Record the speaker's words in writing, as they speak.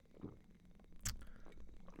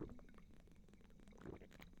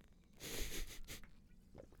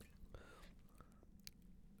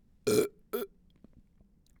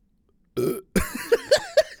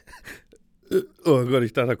Oh Gott,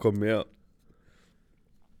 ich dachte, da kommt mehr.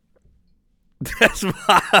 Das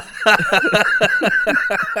war.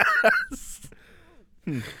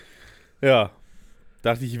 Ja.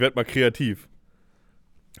 Dachte ich werde mal kreativ.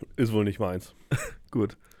 Ist wohl nicht meins.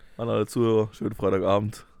 Gut. An alle Zuhörer, schönen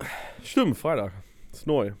Freitagabend. Stimmt, Freitag. Ist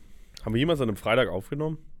neu. Haben wir jemals an einem Freitag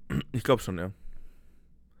aufgenommen? Ich glaube schon, ja.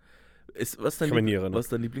 Was ist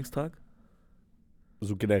dein Lieblingstag?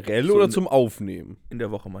 So generell So oder in- zum Aufnehmen? In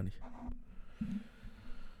der Woche, meine ich.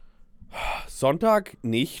 Sonntag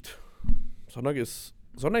nicht. Sonntag ist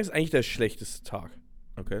eigentlich der schlechteste Tag.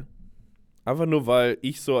 Okay. Einfach nur, weil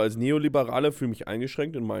ich so als Neoliberale fühle mich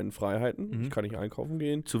eingeschränkt in meinen Freiheiten. Mhm. Ich kann nicht einkaufen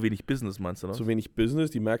gehen. Zu wenig Business, meinst du, ne? Zu wenig Business,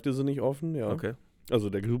 die Märkte sind nicht offen, ja. Okay. Also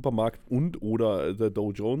der Supermarkt und oder der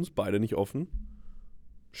Dow Jones, beide nicht offen.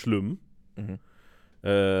 Schlimm. Mhm.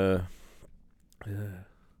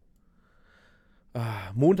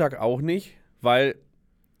 Montag auch nicht, weil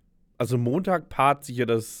also Montag paart sich ja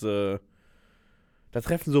da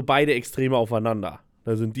treffen so beide Extreme aufeinander.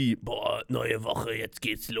 Da sind die, boah, neue Woche, jetzt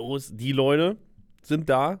geht's los. Die Leute sind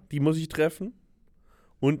da, die muss ich treffen.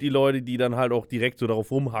 Und die Leute, die dann halt auch direkt so darauf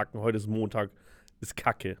rumhacken, heute ist Montag, ist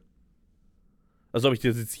Kacke. Also ob ich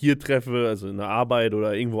das jetzt hier treffe, also in der Arbeit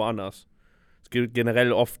oder irgendwo anders. Es gibt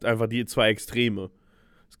generell oft einfach die zwei Extreme.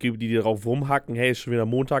 Es gibt die darauf rumhacken, hey, ist schon wieder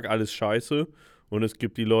Montag, alles scheiße. Und es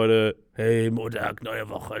gibt die Leute, hey, Montag, neue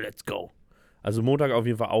Woche, let's go. Also Montag auf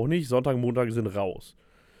jeden Fall auch nicht, Sonntag, Montag sind raus.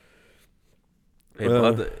 Hey,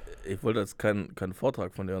 warte, ich wollte jetzt keinen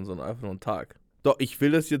Vortrag von dir, sondern einfach nur einen Tag. Doch, ich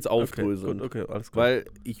will das jetzt aufdröseln. Okay, alles klar. Weil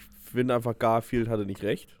ich finde einfach, Garfield hatte nicht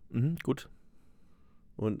recht. Gut.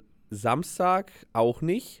 Und Samstag auch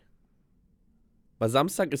nicht. Weil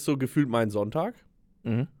Samstag ist so gefühlt mein Sonntag.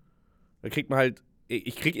 Mhm. Da kriegt man halt,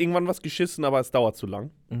 ich krieg irgendwann was geschissen, aber es dauert zu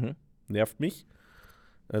lang. Mhm. Nervt mich.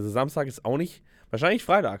 Also Samstag ist auch nicht. Wahrscheinlich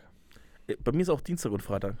Freitag. Bei mir ist auch Dienstag und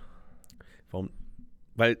Freitag. Warum?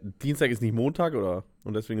 Weil Dienstag ist nicht Montag, oder?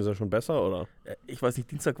 Und deswegen ist er schon besser, oder? Ich weiß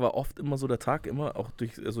nicht, Dienstag war oft immer so der Tag, immer auch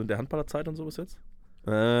durch so in der Handballerzeit und so bis jetzt.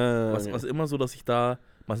 Okay. Was immer so, dass ich da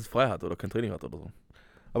meistens frei hatte oder kein Training hatte oder so.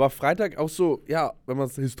 Aber Freitag auch so, ja, wenn man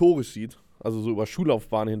es historisch sieht, also so über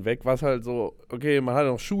Schullaufbahn hinweg, war es halt so, okay, man hatte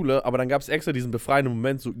noch Schule, aber dann gab es extra diesen befreienden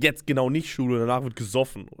Moment, so jetzt genau nicht Schule, danach wird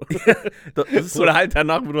gesoffen. Das ist so, Oder halt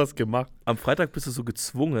danach wird was gemacht. am Freitag bist du so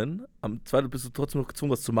gezwungen, am Zweitag bist du trotzdem noch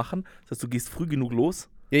gezwungen, was zu machen. Das heißt, du gehst früh genug los.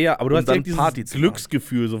 Ja, aber du Und hast dann direkt dieses Party zu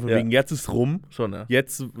Glücksgefühl, so von Ja. wegen, jetzt ist rum, Schon, ja.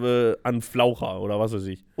 jetzt an Flaucher oder was weiß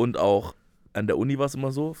ich. Und auch an der Uni war es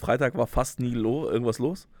immer so, Freitag war fast nie irgendwas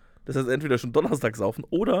los. Das heißt, entweder schon Donnerstag saufen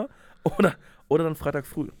oder dann Freitag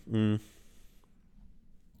früh. Mhm.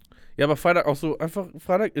 Ja, aber Freitag auch so, einfach,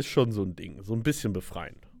 Freitag ist schon so ein Ding, so ein bisschen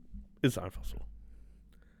befreiend. Ist einfach so.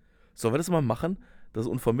 Sollen wir das mal machen, dass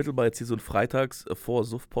unvermittelbar jetzt hier so ein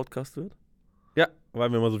Freitags-Vor-Suff-Podcast wird? Ja, weil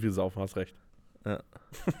wir immer so viel saufen, hast recht. Ja.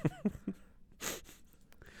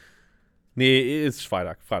 Nee, ist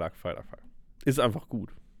Freitag. Ist einfach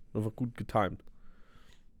gut. Einfach gut getimed.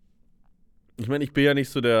 Ich meine, ich bin ja nicht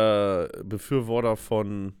so der Befürworter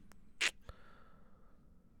von.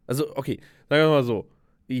 Also, okay, sagen wir mal so.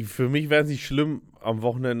 Für mich wäre es nicht schlimm, am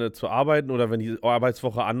Wochenende zu arbeiten oder wenn die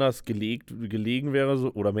Arbeitswoche anders gelegen wäre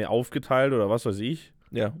so, oder mehr aufgeteilt oder was weiß ich.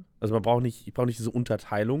 Ja. Also ich brauche nicht diese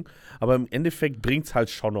Unterteilung, aber im Endeffekt bringt es halt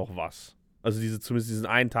schon noch was. Also zumindest diesen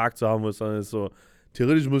einen Tag zu haben, wo es dann ist so,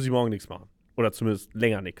 theoretisch muss ich morgen nichts machen. Oder zumindest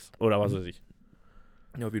länger nichts. Oder was weiß ich.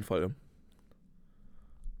 Ja, auf jeden Fall. Ja.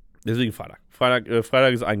 Deswegen Freitag.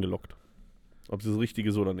 Freitag ist eingeloggt. Ob es das Richtige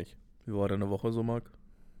ist oder nicht. Wie war deine Woche so, Marc?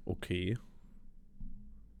 Okay.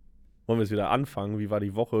 Wollen wir jetzt wieder anfangen? Wie war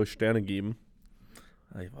die Woche? Sterne geben?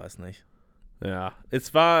 Ich weiß nicht. Ja,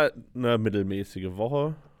 es war eine mittelmäßige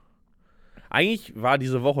Woche. Eigentlich war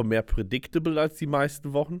diese Woche mehr predictable als die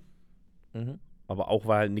meisten Wochen. Mhm. Aber auch,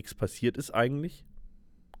 weil halt nichts passiert ist eigentlich.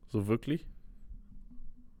 So wirklich.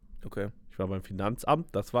 Okay. Ich war beim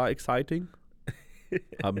Finanzamt, das war exciting.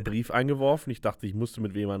 Habe einen Brief eingeworfen. Ich dachte, ich musste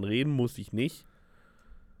mit jemandem reden, musste ich nicht.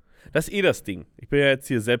 Das ist das Ding. Ich bin ja jetzt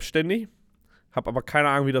hier selbstständig, habe aber keine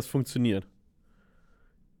Ahnung, wie das funktioniert.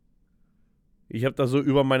 Ich habe da so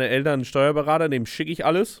über meine Eltern einen Steuerberater, dem schicke ich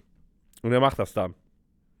alles und der macht das dann.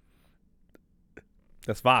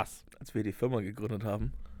 Das war's. Als wir die Firma gegründet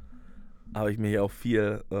haben, habe ich mich ja auch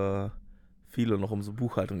viele noch um so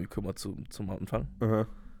Buchhaltung gekümmert zum Anfang. Aha.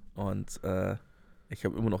 Und ich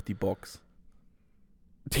habe immer noch die Box.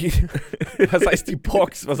 Was heißt die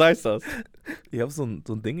Box? Was heißt das? Ich habe so ein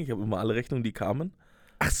Ding, ich habe immer alle Rechnungen, die kamen,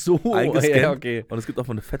 Ach so, eingescannt. ja, okay. Und es gibt auch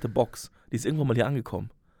mal eine fette Box, die ist irgendwann mal hier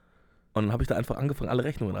angekommen. Und dann habe ich da einfach angefangen, alle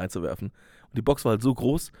Rechnungen reinzuwerfen. Und die Box war halt so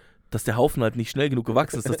groß, dass der Haufen halt nicht schnell genug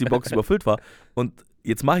gewachsen ist, dass die Box überfüllt war. Und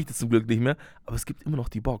Jetzt mache ich das zum Glück nicht mehr, aber es gibt immer noch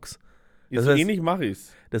die Box. Das heißt- ähnlich mache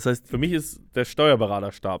ich's. Das heißt, Für mich ist der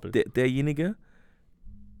Steuerberaterstapel. derjenige,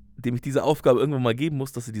 dem ich diese Aufgabe irgendwann mal geben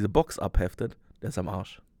muss, dass er diese Box abheftet, der ist am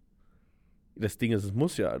Arsch. Das Ding ist, es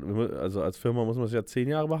muss ja, also als Firma muss man es ja 10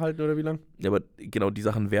 Jahre behalten oder wie lang? Ja, aber genau, die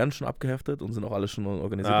Sachen werden schon abgeheftet und sind auch alle schon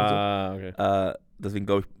organisiert Okay. und so. Deswegen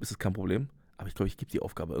glaube ich, ist es kein Problem. Aber ich glaube, ich gebe die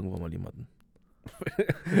Aufgabe irgendwann mal jemandem.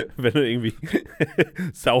 Wenn du irgendwie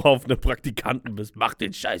sauer auf einen Praktikanten bist, mach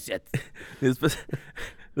den Scheiß jetzt. Nee,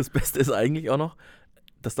 das Beste ist eigentlich auch noch,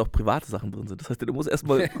 dass da auch private Sachen drin sind. Das heißt, du musst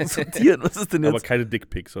erstmal sortieren. Was ist denn jetzt? Aber keine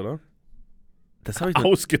Dickpics, oder? Das habe ich noch.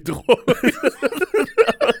 Ausgedruckt.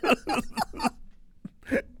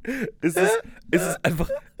 Ist es einfach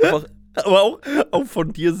Aber auch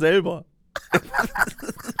von dir selber.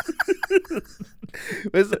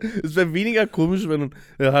 Weißt du, es wäre weniger komisch, wenn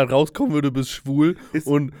halt rauskommen würde, du bist schwul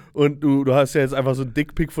und du hast ja jetzt einfach so ein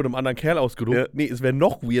Dickpick von einem anderen Kerl ausgedruckt. Ja. Nee, es wäre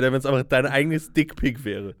noch weirder, wenn es einfach dein eigenes Dickpick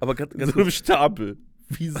wäre. Aber ganz So einem Stapel.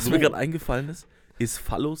 Wieso? was mir gerade eingefallen ist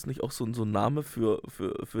Phallus nicht auch so ein Name für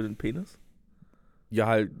den Penis? Ja,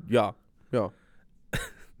 halt, ja.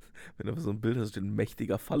 Wenn du so ein Bild hast, steht ein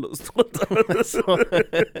mächtiger Phallus drunter.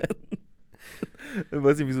 Ich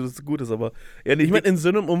weiß nicht, wieso das so gut ist, aber ja, nee, Ich meine, in so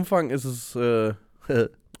einem Umfang ist es,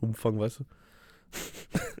 Umfang, weißt du?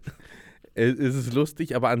 Ist es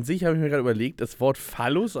lustig, aber an sich habe ich mir gerade überlegt, das Wort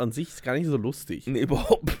Phallus an sich ist gar nicht so lustig. nee,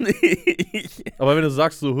 überhaupt nicht. Aber wenn du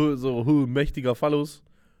sagst, so mächtiger Phallus,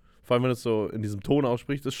 vor allem wenn du es so in diesem Ton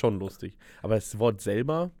aussprichst, ist schon lustig. Aber das Wort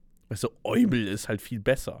selber, weißt du, Eumel ist halt viel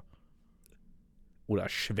besser. Oder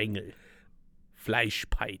Schwengel.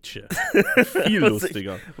 Fleischpeitsche. Viel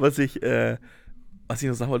lustiger. Was ich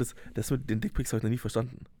noch sagen wollte, ist, das mit den Dickpics habe ich noch nie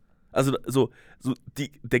verstanden. Also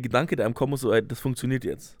der Gedanke, der einem kommen muss, so, ey, das funktioniert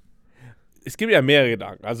jetzt. Es gibt ja mehrere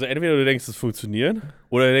Gedanken. Also entweder du denkst, es funktioniert,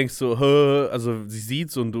 oder du denkst so, also sie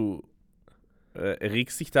sieht's und du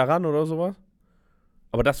erregst dich daran oder sowas.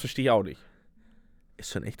 Aber das verstehe ich auch nicht.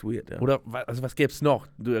 Ist schon echt weird, ja. Oder also was gäbe es noch?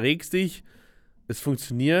 Du erregst dich, es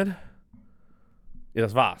funktioniert. Ja,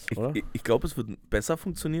 das war's, oder? Ich glaube, es würde besser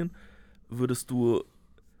funktionieren, würdest du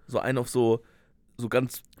so einen auf so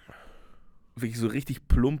ganz, wirklich so richtig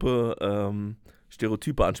plumpe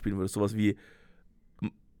Stereotype anspielen würdest. Sowas wie,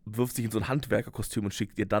 wirft sich in so ein Handwerkerkostüm und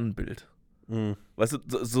schickt dir dann ein Bild. Mhm. Weißt du,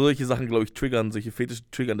 solche Sachen, glaube ich, solche Fetische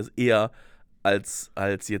triggern das eher als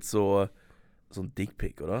jetzt so ein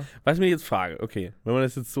Dickpic, oder? Was ich mir jetzt frage, okay, wenn man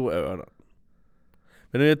das jetzt so erörtert.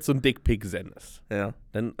 Wenn du jetzt so einen Dickpic sendest, Ja.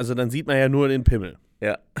 dann sieht man ja nur den Pimmel.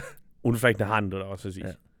 Ja. Und vielleicht eine Hand oder was weiß ich.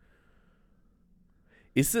 Ja.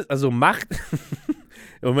 Ist es, also macht,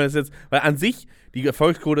 wenn man das jetzt, weil an sich, die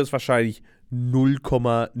Erfolgsquote ist wahrscheinlich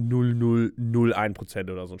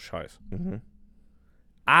 0,0001% oder so ein Scheiß. Mhm.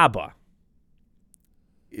 Aber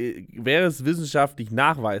wäre es wissenschaftlich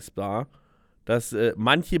nachweisbar, dass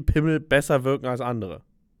manche Pimmel besser wirken als andere.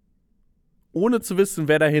 Ohne zu wissen,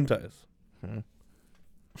 wer dahinter ist. Mhm.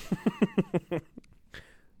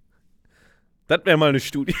 Das wäre mal eine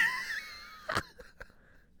Studie.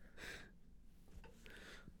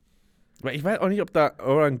 Weil ich weiß auch nicht, ob da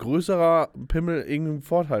ein größerer Pimmel irgendeinen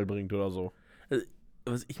Vorteil bringt oder so.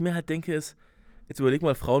 Was ich mir halt denke ist, jetzt überleg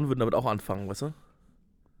mal, Frauen würden damit auch anfangen, weißt du?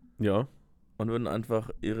 Ja. Und würden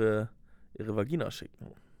einfach ihre Vagina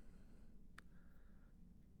schicken.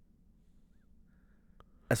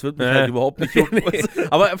 Es wird mich halt überhaupt nicht jucken. Nee. weißt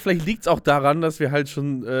du? Aber vielleicht liegt es auch daran, dass wir halt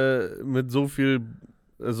schon mit so viel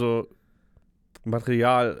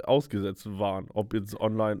Material ausgesetzt waren. Ob jetzt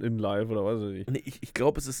online, in live oder was weiß ich. Nee, ich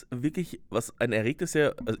glaube, es ist wirklich, was ein erregt ist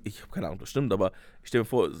ja, also ich habe keine Ahnung, das stimmt, aber ich stelle mir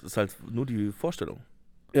vor, es ist halt nur die Vorstellung,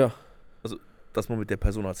 Ja. dass man mit der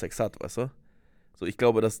Person halt Sex hat, weißt du? So, ich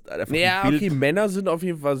glaube, dass einfach Ja, ein Bild, okay, Männer sind auf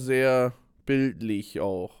jeden Fall sehr bildlich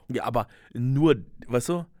auch. ja, aber nur, weißt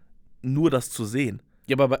du, nur das zu sehen.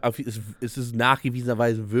 Ja, aber es ist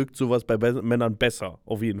nachgewiesenerweise wirkt sowas bei Männern besser,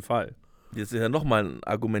 auf jeden Fall. Das ist ja nochmal ein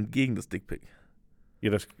Argument gegen das Dickpic.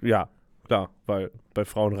 Ja, klar, weil bei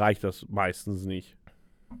Frauen reicht das meistens nicht.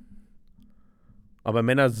 Aber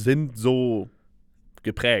Männer sind so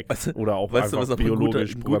geprägt oder auch Weißt du, einfach was auch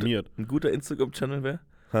biologisch programmiert. ein guter Instagram-Channel wäre?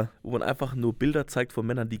 Hä? Wo man einfach nur Bilder zeigt von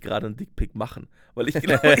Männern, die gerade einen Dickpic machen. Weil ich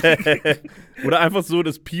glaube, Oder einfach so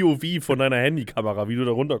das POV von deiner Handykamera, wie du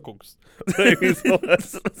da runter guckst. Irgendwie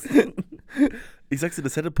sowas. ich sag's dir,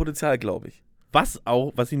 das hätte Potenzial, glaube ich. Was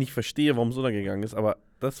ich nicht verstehe, warum es untergegangen ist, aber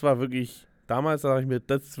das war wirklich, damals dachte ich mir,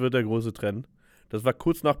 das wird der große Trend. Das war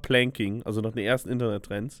kurz nach Planking, also nach den ersten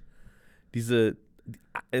Internettrends.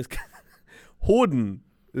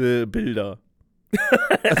 Hodenbilder.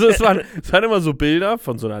 Also es waren immer so Bilder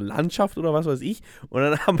von so einer Landschaft oder was weiß ich und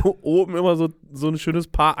dann haben wir oben immer so ein schönes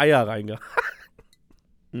Paar Eier reingehauen.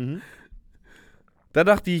 Mhm. Da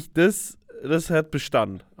dachte ich, das hat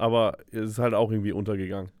Bestand. Aber es ist halt auch irgendwie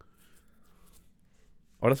untergegangen.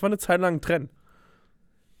 Aber das war eine Zeit lang ein Trend.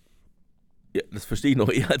 Ja, das verstehe ich noch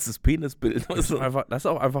eher als das Penisbild. Das ist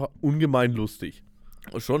auch einfach ungemein lustig.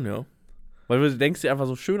 Schon, ja. Weil du denkst dir einfach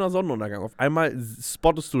so, schöner Sonnenuntergang. Auf einmal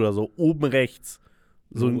spottest du da so oben rechts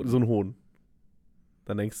so ein Hohn.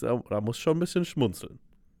 Dann denkst du, da musst du schon ein bisschen schmunzeln.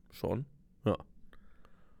 Schon? Ja.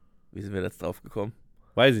 Wie sind wir jetzt drauf gekommen?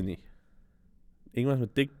 Weiß ich nicht. Irgendwas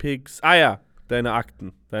mit Dickpics. Ah ja, deine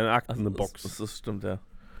Akten. Deine Akten in der Box. Das stimmt, ja.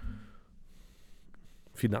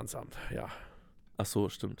 Finanzamt, ja. Ach so,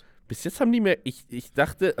 stimmt. Bis jetzt haben die mir, ich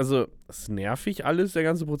dachte, also, das ist nervig alles, der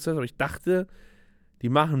ganze Prozess, aber ich dachte, die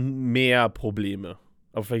machen mehr Probleme.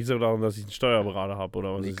 Aber vielleicht ist es auch darum, dass ich einen Steuerberater habe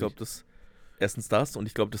oder was. Ich glaube, erstens das und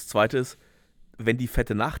ich glaube, das zweite ist, wenn die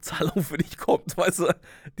fette Nachzahlung für dich kommt, weißt du,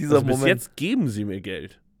 dieser also bis Moment. jetzt geben sie mir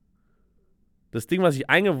Geld. Das Ding, was ich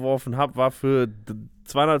eingeworfen habe, war für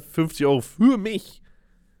 250 € für mich.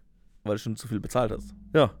 Weil du schon zu viel bezahlt hast.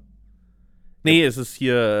 Ja. Nee, es ist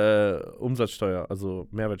hier Umsatzsteuer, also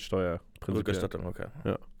Mehrwertsteuer. Rückerstattung, okay.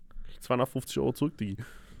 250 € zurück, Digi.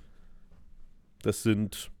 Das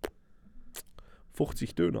sind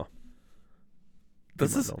 50 Döner.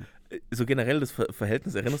 Das ist so generell das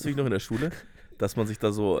Verhältnis. Erinnerst du dich noch in der Schule, dass man sich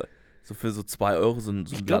da so für so 2 € so ein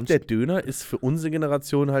Ich glaube, der Döner ist für unsere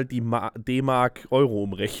Generation halt die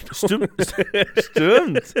D-Mark-Euro-Umrechnung.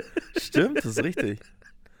 Stimmt, das ist richtig.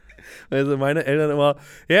 Also meine Eltern immer,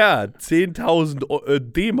 ja, 10.000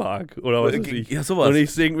 D-Mark oder was weiß ich. Ja, sowas. Und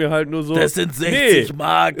ich denke mir halt nur so, Das sind 60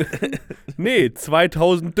 Mark. Nee,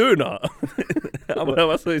 2.000 Döner. Aber oder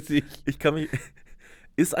was weiß ich.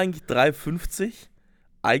 Ist eigentlich 3,50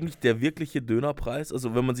 eigentlich der wirkliche Dönerpreis?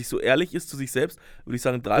 Also wenn man sich so ehrlich ist zu sich selbst, würde ich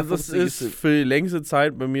sagen 3,50 Also das ist für die längste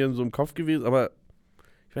Zeit bei mir in so einem Kopf gewesen, aber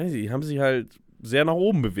ich weiß nicht, die haben sich halt sehr nach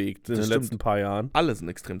oben bewegt in den letzten paar Jahren. Alle sind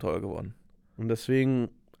extrem teuer geworden. Und deswegen,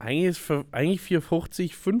 eigentlich ist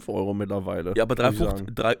 4,50 5 € mittlerweile. Ja, aber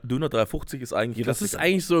Döner 3,50 ist eigentlich Ja, das ist Klassiker.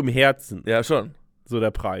 eigentlich so im Herzen, Ja, schon. so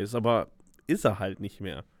der Preis, aber ist er halt nicht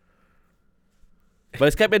mehr. Weil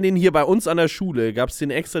es gab ja den hier bei uns an der Schule, gab es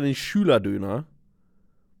den extra den Schülerdöner,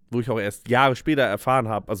 wo ich auch erst Jahre später erfahren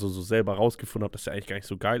habe, also so selber rausgefunden habe, dass der eigentlich gar nicht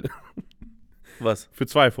so geil ist. Was? Für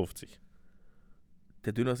 2,50.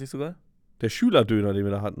 Der Döner ist nicht so geil? Der Schülerdöner, den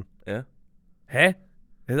wir da hatten. Ja. Hä?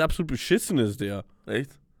 Der ist absolut beschissen, ist der.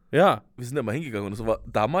 Echt? Ja. Wir sind da mal hingegangen und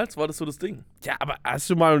damals war das so das Ding. Ja, aber hast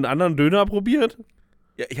du mal einen anderen Döner probiert?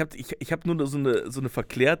 Ja, ich hab nur so eine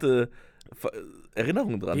verklärte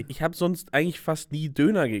Erinnerung dran. Ich habe sonst eigentlich fast nie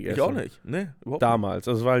Döner gegessen. Ich auch nicht. Nee, überhaupt Damals.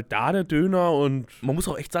 Also es war halt da der Döner und nicht. Man muss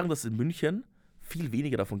auch echt sagen, dass es in München viel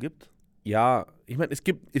weniger davon gibt. ja, ich meine, es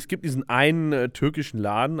gibt diesen einen türkischen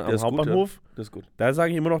Laden am ist gut, Hauptbahnhof. ja. Das ist gut. Da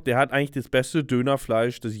sage ich immer noch, der hat eigentlich das beste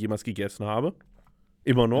Dönerfleisch, das ich jemals gegessen habe.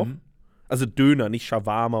 Immer noch. Mhm. Also Döner, nicht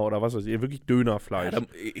Shawarma oder was weiß ich, wirklich Ja, Dönerfleisch.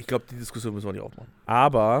 ich glaube, die Diskussion müssen wir nicht aufmachen.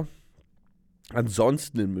 Aber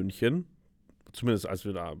ansonsten in München, zumindest als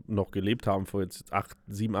wir da noch gelebt haben, vor jetzt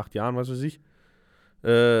 7, 8 Jahren, was weiß ich,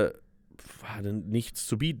 war dann nichts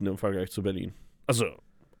zu bieten im Vergleich zu Berlin. Also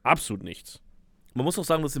absolut nichts. Man muss auch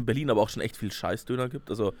sagen, dass es in Berlin aber auch schon echt viel Scheißdöner gibt.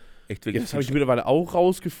 Also echt Ja, wirklich. das habe ich mittlerweile auch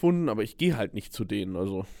rausgefunden, aber ich gehe halt nicht zu denen.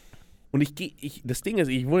 Also. Und das Ding ist,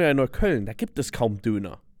 ich wohne ja in Neukölln, da gibt es kaum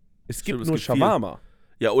Döner. Es gibt Stimmt, es nur gibt viel. Shawarma.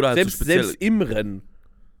 Ja, oder halt so Selbst im Rennen,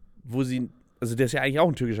 wo sie, also der ist ja eigentlich auch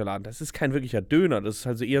ein türkischer Laden, das ist kein wirklicher Döner, das ist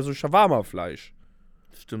also eher so Shawarma-Fleisch.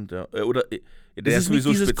 Stimmt, ja. Oder der Das ist nicht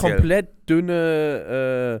sowieso dieses speziell. komplett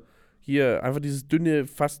dünne, hier, einfach dieses dünne,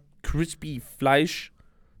 fast crispy Fleisch,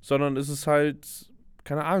 sondern es ist halt,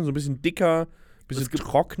 keine Ahnung, so ein bisschen dicker, bisschen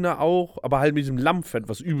trockener auch, aber halt mit diesem Lammfett,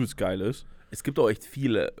 was übelst geil ist. Es gibt auch echt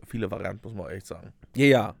viele Varianten, muss man echt sagen.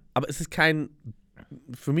 Ja, aber es ist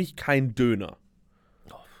für mich kein Döner.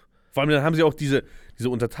 Vor allem dann haben sie auch diese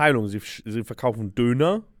Unterteilung. Sie verkaufen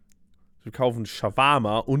Döner, sie verkaufen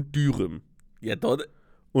Shawarma und Dürüm. Ja, dort.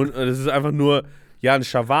 Und das ist einfach nur, ja, ein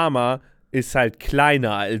Shawarma ist halt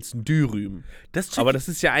kleiner als ein Dürüm. Aber das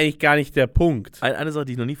ist ja eigentlich gar nicht der Punkt. Eine Sache,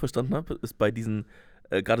 die ich noch nie verstanden habe, ist bei diesen,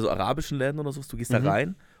 gerade so arabischen Läden oder so, du gehst da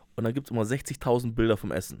rein und dann gibt es immer 60.000 Bilder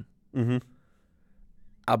vom Essen. Mhm.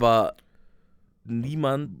 Aber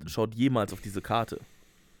niemand schaut jemals auf diese Karte.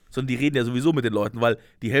 Sondern die reden ja sowieso mit den Leuten, weil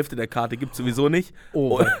die Hälfte der Karte gibt es sowieso nicht.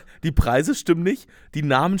 Oh. Die Preise stimmen nicht, die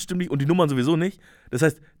Namen stimmen nicht und die Nummern sowieso nicht. Das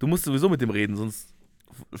heißt, du musst sowieso mit dem reden, sonst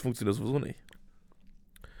funktioniert das sowieso nicht.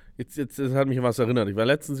 Jetzt hat mich an was erinnert. Ich war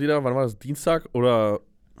letztens wieder, wann war das? Dienstag oder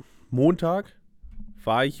Montag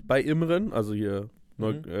war ich bei Imren, also hier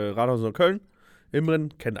Rathaus Neukölln.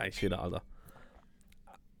 Imren kennt eigentlich jeder,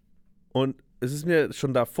 Und es ist mir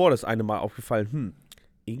schon davor das eine Mal aufgefallen,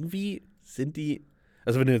 irgendwie sind die,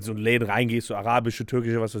 also wenn du jetzt so in Läden reingehst, so arabische,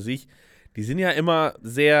 türkische, was weiß ich, die sind ja immer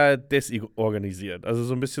sehr desorganisiert. Also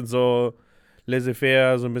so ein bisschen so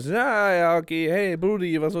laissez-faire, so ein bisschen, ja, okay, hey,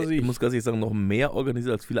 Brudi, was weiß ich. Ich muss ganz ehrlich sagen, noch mehr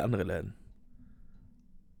organisiert als viele andere Läden.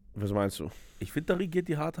 Was meinst du? Ich finde, da regiert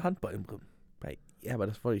die harte Hand bei Imrim. Ja, aber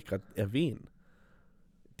das wollte ich gerade erwähnen.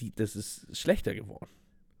 Das ist schlechter geworden.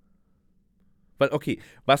 Weil, okay,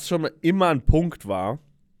 was schon immer ein Punkt war,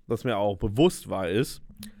 was mir auch bewusst war, ist,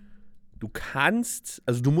 du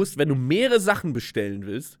musst, wenn du mehrere Sachen bestellen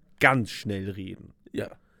willst, ganz schnell reden.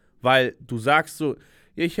 Ja. Weil du sagst so,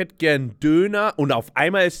 ja, ich hätte gern Döner und auf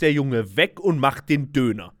einmal ist der Junge weg und macht den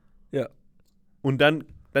Döner. Ja. Und dann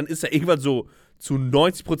ist er irgendwann so zu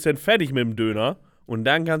 90% fertig mit dem Döner und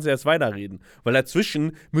dann kannst du erst weiterreden. Weil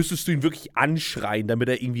dazwischen müsstest du ihn wirklich anschreien, damit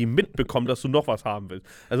er irgendwie mitbekommt, dass du noch was haben willst.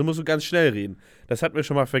 Also musst du ganz schnell reden. Das hatten wir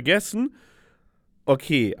schon mal vergessen.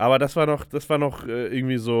 Okay, aber das war noch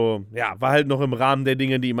irgendwie so, ja, war halt noch im Rahmen der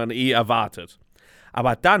Dinge, die man erwartet.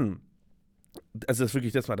 Aber dann, also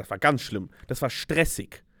das war ganz schlimm. Das war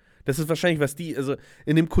stressig. Das ist wahrscheinlich, also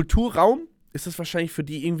in dem Kulturraum ist das wahrscheinlich für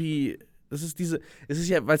die irgendwie, es ist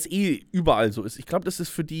ja, weil es überall so ist. Ich glaube, das ist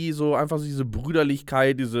für die so einfach so diese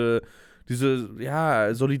Brüderlichkeit, diese,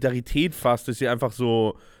 ja, Solidarität fast, dass sie einfach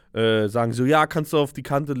so sagen so, ja, kannst du auf die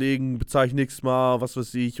Kante legen, bezahle ich nächstes Mal, was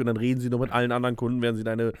weiß ich, und dann reden sie noch mit allen anderen Kunden, während sie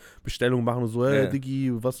deine Bestellung machen und so, hey,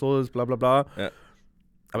 Diggi, was soll's, bla bla bla. Ja.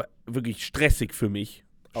 Aber wirklich stressig für mich.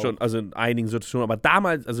 Schon, also in einigen Situationen, aber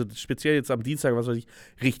damals, also speziell jetzt am Dienstag, was weiß ich,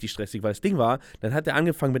 richtig stressig, weil das Ding war, dann hat er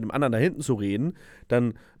angefangen mit dem anderen da hinten zu reden,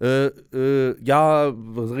 dann, ja,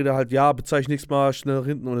 rede halt, ja, bezahle ich nächstes Mal schnell nach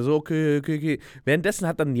hinten und er so, okay. Währenddessen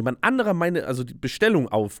hat dann jemand anderer die Bestellung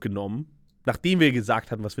aufgenommen, nachdem wir gesagt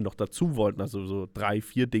hatten, was wir noch dazu wollten, also so 3,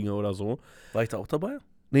 4 Dinge oder so. War ich da auch dabei?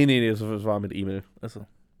 Nee, das war mit Emil. Achso.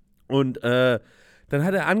 Und dann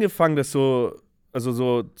hat er angefangen, das so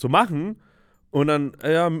zu machen. Und dann,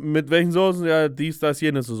 ja, mit welchen Soßen? Ja, dies, das,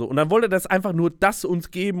 jenes und so. Und dann wollte er das einfach nur das uns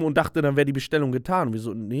geben und dachte, dann wäre die Bestellung getan. Und wir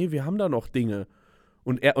so, nee, wir haben da noch Dinge.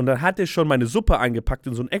 Und dann hat er schon meine Suppe eingepackt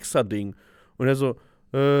in so ein extra Ding. Und er so,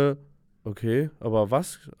 okay, aber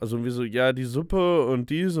was? Also wir so, ja, die Suppe und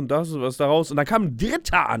dies und das, was daraus. Und dann kam ein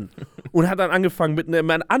Dritter an und hat dann angefangen mit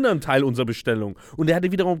einem anderen Teil unserer Bestellung. Und er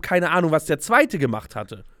hatte wiederum keine Ahnung, was der Zweite gemacht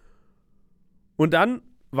hatte. Und dann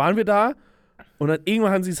waren wir da. Und dann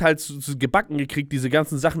irgendwann haben sie es halt zu gebacken gekriegt, diese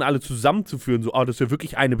ganzen Sachen alle zusammenzuführen. So, das ist ja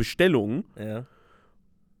wirklich eine Bestellung. Ja.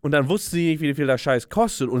 Und dann wussten sie nicht, wie viel der Scheiß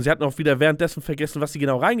kostet. Und sie hatten auch wieder währenddessen vergessen, was sie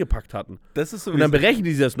genau reingepackt hatten. Das ist so. Und dann berechnen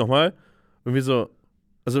die das nochmal. Und wir so,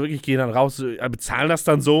 also wirklich gehen dann raus, bezahlen das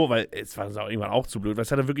dann so, weil es war auch irgendwann auch zu blöd. Weil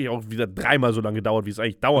es hat dann wirklich auch wieder 3-mal so lange gedauert, wie es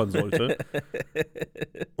eigentlich dauern sollte.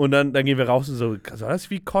 Und dann gehen wir raus und so, soll das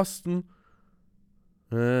viel kosten?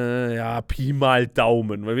 Ja, Pi mal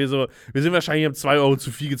Daumen. Weil wir sind wahrscheinlich um 2 Euro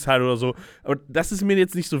zu viel gezahlt oder so. Aber das ist mir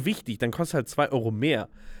jetzt nicht so wichtig. Dann kostet halt 2 Euro mehr.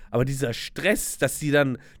 Aber dieser Stress, dass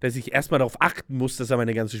ich erstmal darauf achten muss, dass er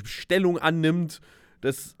meine ganze Bestellung annimmt,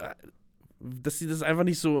 dass sie das einfach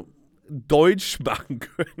nicht so deutsch machen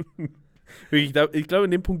können. Ich glaube,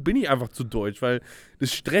 in dem Punkt bin ich einfach zu deutsch, weil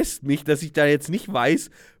das stresst mich, dass ich da jetzt nicht weiß,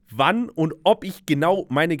 wann und ob ich genau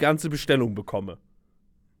meine ganze Bestellung bekomme.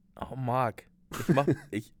 Oh, Marc.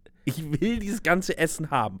 Ich will dieses ganze Essen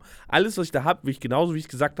haben. Alles, was ich da habe, will ich genauso, wie ich es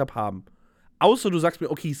gesagt habe, haben. Außer du sagst mir,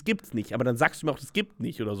 okay, es gibt's nicht, aber dann sagst du mir auch, es gibt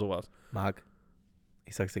nicht oder sowas. Marc,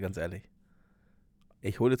 ich sag's dir ganz ehrlich.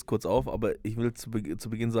 Ich hole jetzt kurz auf, aber ich will zu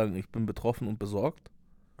Beginn sagen, ich bin betroffen und besorgt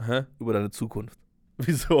über deine Zukunft.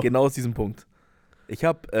 Wieso? Genau aus diesem Punkt. Ich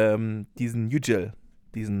habe diesen Yücel,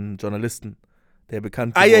 diesen Journalisten, der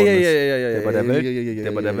bekannt geworden ist,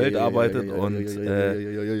 der bei der Welt arbeitet und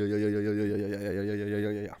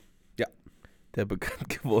der bekannt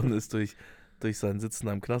geworden ist durch sein Sitzen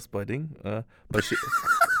am Knast bei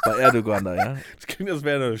bei Erdogan da, ja. Das klingt, als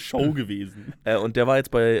wäre eine Show gewesen. Und der war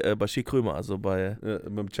jetzt bei Bashir Krömer, also bei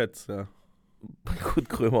beim Chat, ja. Bei Kurt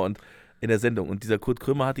Krömer und in der Sendung. Und dieser Kurt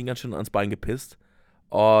Krömer hat ihn ganz schön ans Bein gepisst.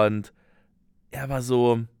 Und er war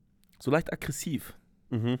so leicht aggressiv.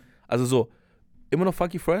 Mhm. Also so immer noch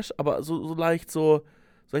funky fresh, aber so leicht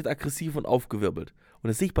aggressiv und aufgewirbelt. Und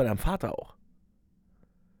das sehe ich bei deinem Vater auch.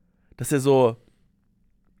 Dass er so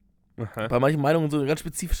bei manchen Meinungen so eine ganz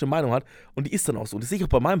spezifische Meinung hat und die ist dann auch so. Und das sehe ich auch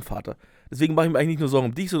bei meinem Vater. Deswegen mache ich mir eigentlich nicht nur Sorgen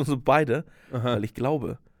um dich, sondern so beide, weil ich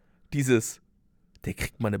glaube, der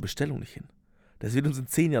kriegt meine Bestellung nicht hin. Das wird uns in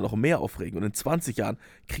 10 Jahren noch mehr aufregen und in 20 Jahren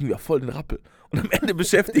kriegen wir voll den Rappel. Und am Ende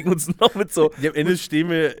beschäftigen wir uns noch mit so. Ja, am Ende stehen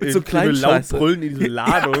wir mit so kleinen laut brüllen in diesem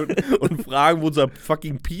Laden und fragen, wo unser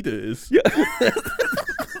fucking Pide ist. Ja.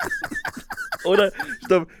 Oder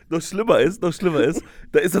noch schlimmer ist,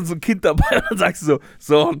 da ist dann so ein Kind dabei und dann sagst du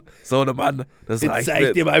so, Sohnemann, das Jetzt reicht zeig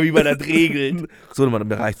mir. dir mal, wie man das regelt. Sohnemann,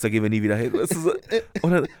 mir reicht's, da gehen wir nie wieder hin. Weißt du, so.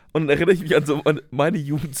 Und dann erinnere ich mich an so meine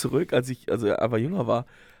Jugend zurück, als ich einfach jünger war,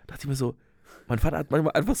 dachte ich mir so, mein Vater hat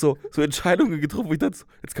manchmal einfach so Entscheidungen getroffen, wo ich dachte,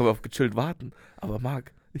 jetzt kann man auf gechillt warten. Aber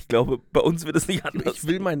Marc, ich glaube, bei uns wird es nicht anders. Ich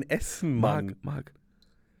will mein Essen, Mann. Marc.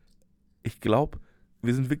 Ich glaube,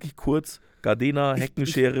 wir sind wirklich kurz, Gardena,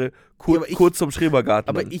 Heckenschere, kurz zum Schrebergarten.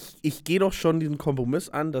 Aber ich gehe doch schon diesen Kompromiss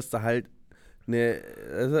an, dass da halt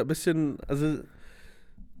ein bisschen,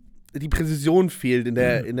 die Präzision fehlt in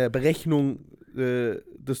der Berechnung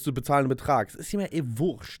des zu bezahlenden Betrags. Ist mir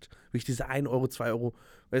wurscht. Durch diese 1 Euro, 2 Euro,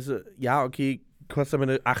 weißt du, ja, okay, kostet am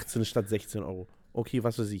Ende 18 statt 16 Euro. Okay,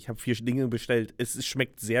 was weiß ich habe 4 Dinge bestellt. Es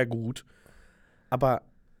schmeckt sehr gut. Aber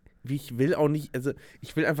ich will auch nicht,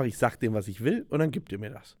 ich will einfach, ich sag dem, was ich will und dann gibt ihr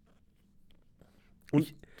mir das.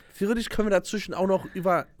 Und theoretisch können wir dazwischen auch noch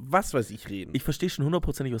über was weiß ich reden. Ich verstehe schon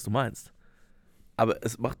 100%, was du meinst. Aber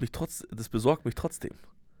das besorgt mich trotzdem.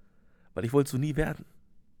 Weil ich wollte so nie werden.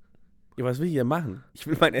 Ja, was will ich denn machen? Ich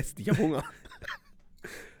will mein Essen, ich habe Hunger.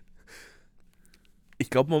 Ich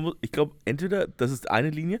glaube, entweder das ist eine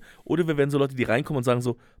Linie oder wir werden so Leute, die reinkommen und sagen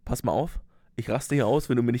so, pass mal auf, ich raste hier aus,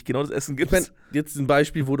 wenn du mir nicht genau das Essen gibst. Ich meine, jetzt ein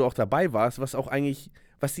Beispiel, wo du auch dabei warst, was auch eigentlich,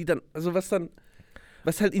 was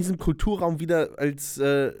halt in diesem Kulturraum wieder als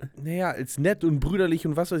nett und brüderlich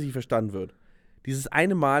und was weiß ich verstanden wird. Dieses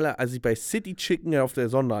eine Mal, als ich bei City Chicken auf der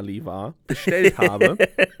Sonnenallee war, bestellt habe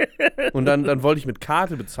und dann wollte ich mit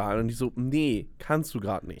Karte bezahlen und die so, nee, kannst du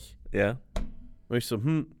gerade nicht. Ja. Und ich so,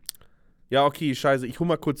 ja, okay, scheiße, ich hol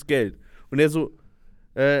mal kurz Geld. Und er so,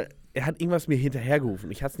 er hat irgendwas mir hinterhergerufen.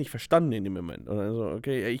 Ich hatte es nicht verstanden in dem Moment. Und dann so,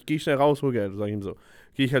 okay, ich gehe schnell raus, hol Geld. Sag ich ihm so,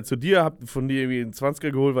 gehe ich halt zu dir, hab von dir irgendwie einen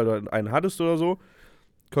 20er geholt, weil du einen hattest oder so.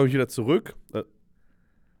 Komme ich wieder zurück.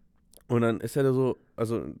 Und dann ist er da so,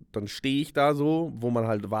 dann stehe ich da so, wo man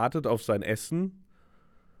halt wartet auf sein Essen.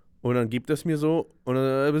 Und dann gibt es mir so, und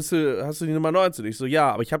dann hast du die Nummer 19. Ich so, ja,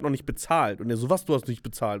 aber ich habe noch nicht bezahlt. Und er so, was, du hast nicht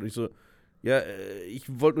bezahlt? Und ich so, ja, ich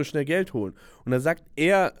wollte nur schnell Geld holen. Und dann sagt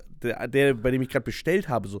er, der bei dem ich gerade bestellt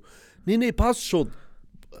habe, so, nee, passt schon.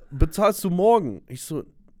 Bezahlst du morgen? Ich so,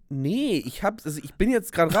 nee, ich bin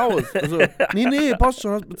jetzt gerade raus. Also, nee, passt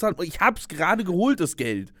schon, hast bezahlt. Ich hab's gerade geholt, das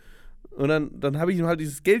Geld. Und dann habe ich ihm halt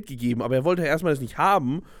dieses Geld gegeben, aber er wollte ja erstmal das nicht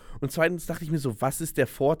haben. Und zweitens dachte ich mir so, was ist der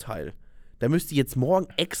Vorteil? Da müsste ich jetzt morgen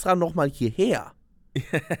extra nochmal hierher.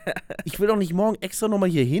 Ich will doch nicht morgen extra nochmal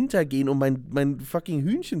hier hintergehen, um mein fucking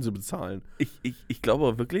Hühnchen zu bezahlen. Ich glaube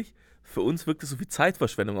aber wirklich, für uns wirkt es so wie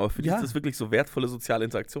Zeitverschwendung, aber für dich ist das wirklich so wertvolle soziale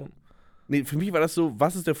Interaktion. Nee, für mich war das so,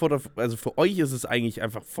 was ist der Vorteil? Also für euch ist es eigentlich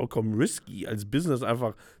einfach vollkommen risky, als Business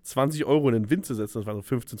einfach 20 Euro in den Wind zu setzen. Das waren so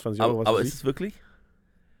 15, 20 Euro. Aber ist es wirklich?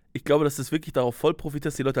 Ich glaube, dass das wirklich darauf voll profitiert,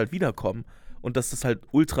 dass die Leute halt wiederkommen und dass das halt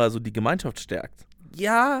ultra so die Gemeinschaft stärkt.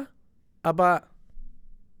 Ja, aber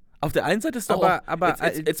auf der einen Seite ist doch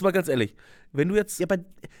jetzt mal ganz ehrlich, wenn du jetzt... Ja, aber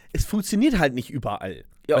es funktioniert halt nicht überall.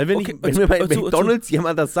 Ja, weil wenn mir bei McDonald's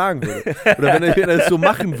jemand das sagen würde, oder wenn wir das so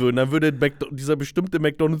machen würden, dann würde dieser bestimmte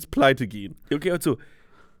McDonald's pleite gehen. Okay, hör zu.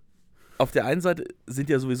 Auf der einen Seite sind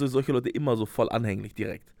ja sowieso solche Leute immer so voll anhänglich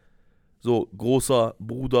direkt. So großer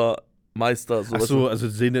Bruder, Meister, sowas. Ach so, also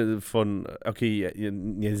Sinne von, okay, ja,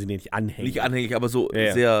 sind ja nicht anhängig. Nicht anhängig, aber so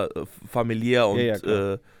sehr familiär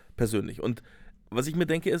und persönlich. Und was ich mir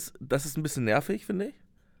denke ist, das ist ein bisschen nervig, finde ich.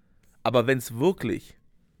 Aber wenn es wirklich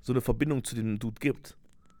so eine Verbindung zu dem Dude gibt,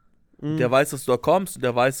 der weiß, dass du da kommst und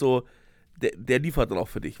der weiß so, der liefert dann auch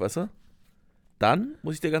für dich, weißt du? Dann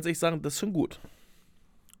muss ich dir ganz ehrlich sagen, das ist schon gut.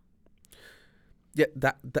 Ja,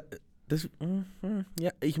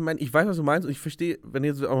 ich meine, ich weiß, was du meinst und ich verstehe, wenn ich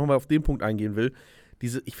jetzt auch nochmal auf den Punkt eingehen will,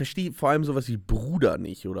 ich verstehe vor allem sowas wie Bruder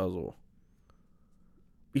nicht oder so.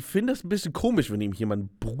 Ich finde das ein bisschen komisch, wenn ich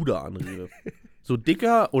jemand Bruder anrede. So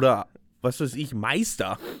Dicker oder, was weiß ich,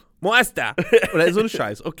 Meister oder so ein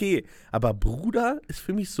Scheiß, okay. Aber Bruder ist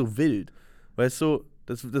für mich so wild. Weißt du,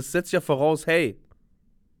 das setzt ja voraus, hey,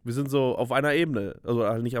 wir sind so auf einer Ebene. Also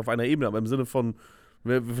nicht auf einer Ebene, aber im Sinne von,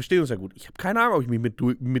 wir verstehen uns ja gut. Ich habe keine Ahnung, ob ich mich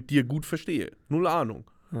mit dir gut verstehe. Null Ahnung.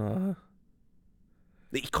 Ah.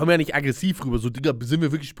 Ich komme ja nicht aggressiv rüber, so, Digga, sind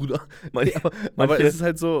wir wirklich Brüder? Aber es ist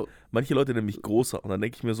halt so. Manche Leute nennen mich größer und dann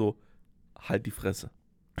denke ich mir so, halt die Fresse.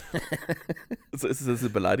 So, ist das eine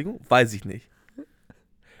Beleidigung? Weiß ich nicht.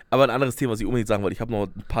 Aber ein anderes Thema, was ich unbedingt sagen wollte, ich habe noch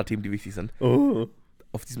ein paar Themen, die wichtig sind. Oh.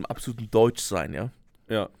 Auf diesem absoluten Deutschsein, ja?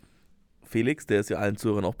 Ja. Felix, der ist ja allen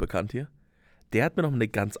Zuhörern auch bekannt hier, der hat mir noch eine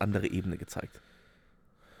ganz andere Ebene gezeigt.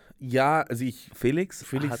 Ja, also Felix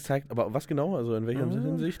zeigt, aber was genau? Also in welcher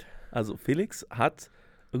Hinsicht? Also Felix hat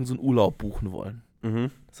irgend so einen Urlaub buchen wollen.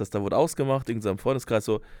 Mhm. Das heißt, da wurde ausgemacht, in seinem Freundeskreis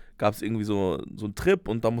so, gab es irgendwie so einen Trip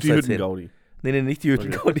und da musst Die du jetzt hin. Hüttengaudi. Nee, nicht die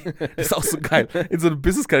Hüttengaudi. Das ist auch so geil. In so einem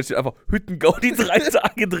Business-Card steht einfach Hüttengaudi 3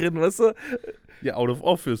 Tage drin, weißt du? Ja, out of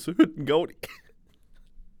office, Hüttengaudi.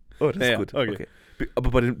 Oh, das ist Naja, gut. okay.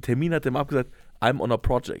 Aber bei dem Termin hat der mal abgesagt, I'm on a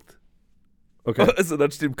project. Okay. Also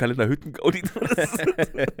dann steht im Kalender Hüttengaudi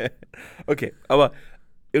drin. Okay, aber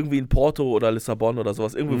irgendwie in Porto oder Lissabon oder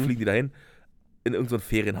sowas, irgendwo fliegen die dahin, in irgendein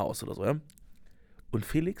Ferienhaus oder so, ja? Und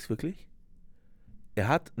Felix, wirklich, er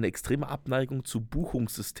hat eine extreme Abneigung zu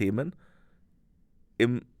Buchungssystemen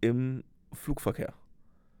im Flugverkehr.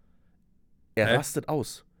 Er rastet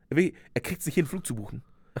aus. Er kriegt sich hin, einen Flug zu buchen.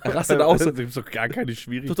 Er rastet aus. Da gibt es doch gar keine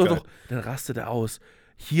Schwierigkeit. Doch. Dann rastet er aus.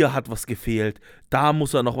 Hier hat was gefehlt. Da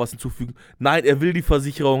muss er noch was hinzufügen. Nein, er will die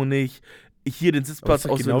Versicherung nicht. Hier den Aber Sitzplatz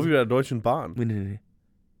das ist genau wie bei der Deutschen Bahn. Nee.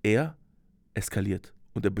 Er eskaliert.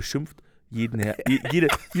 Und er beschimpft jede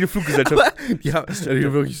Fluggesellschaft. Ja, stell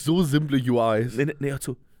dir wirklich so simple UIs. Nee, hör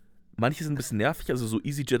zu. Manche sind ein bisschen nervig. Also so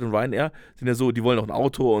EasyJet und Ryanair sind ja so, die wollen auch ein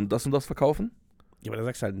Auto und das verkaufen. Ja, aber da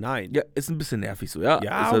sagst du halt nein. Ja, ist ein bisschen nervig so, ja.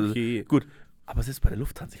 Ja, ist also, okay. gut. Aber es ist bei der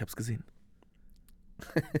Lufthansa, ich hab's gesehen.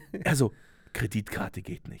 Also, Kreditkarte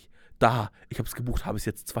geht nicht. Ich hab's gebucht, habe es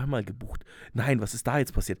jetzt 2-mal gebucht. Nein, was ist da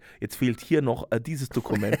jetzt passiert? Jetzt fehlt hier noch dieses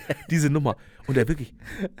Dokument, diese Nummer. Und er wirklich,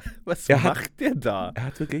 Was Er macht der da? er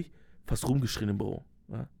hat wirklich fast rumgeschrien im Büro.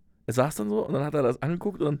 Ja. Er saß dann so und dann hat er das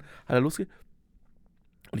angeguckt und dann hat er losgegangen.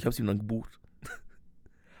 Und ich hab's ihm dann gebucht.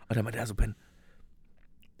 Und dann meinte er so, Ben,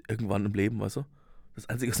 irgendwann im Leben, weißt du, das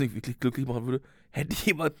Einzige, was mich wirklich glücklich machen würde, hätte ich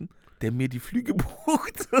jemanden, der mir die Flüge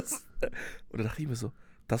bucht. Und da dachte ich mir so,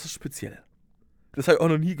 das ist speziell. Das habe ich auch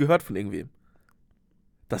noch nie gehört von irgendwem.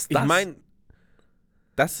 Ich meine,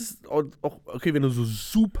 das ist auch, okay, wenn du so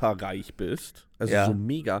super reich bist, also Ja. so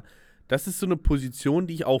mega, das ist so eine Position,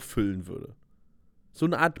 die ich auch füllen würde. So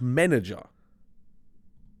eine Art Manager.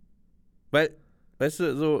 Weil, weißt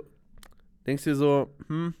du, so, denkst dir so,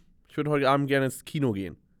 ich würde heute Abend gerne ins Kino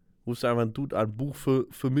gehen. Rufst du einfach einen Dude an, Buch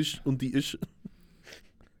für mich und die ich.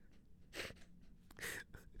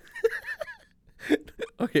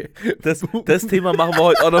 Okay. Das Thema machen wir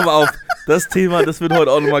heute auch nochmal auf. Das Thema, das wird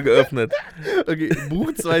heute auch nochmal geöffnet. Okay,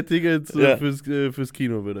 buch 2 Tickets Ja. fürs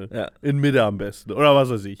Kino, bitte. Ja. In Mitte am besten. Oder was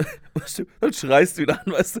weiß ich. Dann schreist du wieder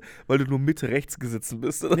an, weißt du, weil du nur Mitte rechts gesessen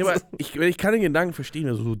bist. Oder Ja, aber so. ich kann den Gedanken verstehen,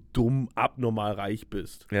 dass du so dumm, abnormal reich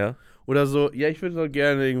bist. Ja. Oder so, ja, ich würde doch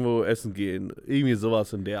gerne irgendwo essen gehen. Irgendwie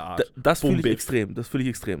sowas in der Art. Das fühle ich Bumm, extrem. Das fühle ich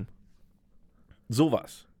extrem.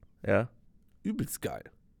 Sowas. Ja. Übelst geil.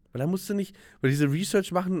 Weil da musst du nicht, weil diese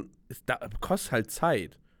Research machen, kostet halt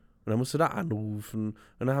Zeit. Und dann musst du da anrufen.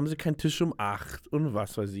 Und dann haben sie keinen Tisch um 8 und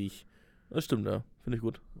was weiß ich. Das stimmt, ja. Finde ich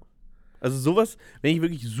gut. Also sowas, wenn ich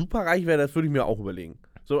wirklich super reich wäre, das würde ich mir auch überlegen.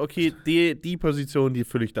 So, okay, die Position, die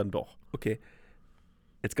fülle ich dann doch. Okay.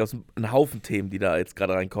 Jetzt gab es einen Haufen Themen, die da jetzt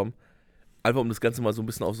gerade reinkommen. Einfach um das Ganze mal so ein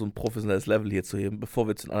bisschen auf so ein professionelles Level hier zu heben, bevor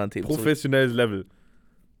wir zu den anderen Themen Professionelles Level.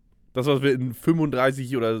 Das, was wir in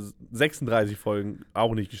 35 oder 36 Folgen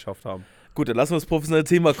auch nicht geschafft haben. Gut, dann lassen wir das professionelle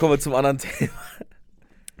Thema, kommen wir zum anderen Thema.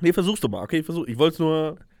 Nee, versuch's doch mal. Okay, versuch. Ich wollte es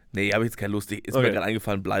nur. Nee, habe ich jetzt keine Lust. Ist Okay. mir gerade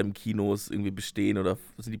eingefallen, bleiben Kinos irgendwie bestehen oder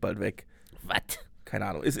sind die bald weg? Was? Keine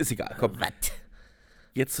Ahnung, ist egal. Komm, Was?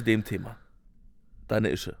 jetzt zu dem Thema. Deine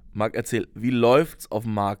Ische. Marc, erzähl, wie läuft's auf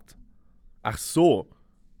dem Markt? Ach so.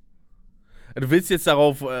 Du willst jetzt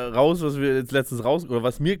darauf raus, was wir jetzt letztens oder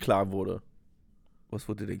was mir klar wurde. Was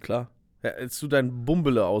wurde dir denn klar? Ja, als du dein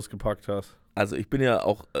Bumbele ausgepackt hast. Also ich bin ja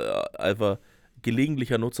auch einfach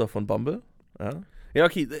gelegentlicher Nutzer von Bumble. Ja? Ja,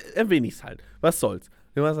 okay, erwähne ich's halt. Was soll's?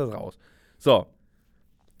 Wir machen das raus. So.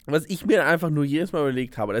 Was ich mir einfach nur jedes Mal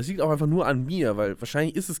überlegt habe, das liegt auch einfach nur an mir, weil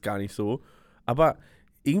wahrscheinlich ist es gar nicht so, aber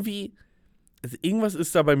irgendwie, also irgendwas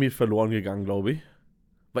ist da bei mir verloren gegangen, glaube ich.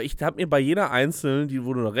 Weil ich habe mir bei jeder einzelnen,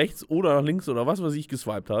 wo du nach rechts oder nach links oder was weiß ich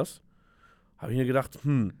geswiped hast, habe ich mir gedacht,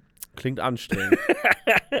 klingt anstrengend.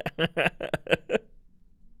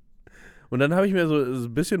 Und dann habe ich mir so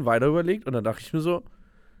ein bisschen weiter überlegt und dann dachte ich mir so,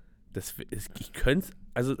 ich könnte es,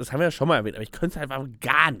 also das haben wir ja schon mal erwähnt, aber ich könnte es einfach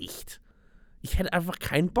gar nicht. Ich hätte einfach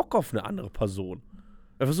keinen Bock auf eine andere Person.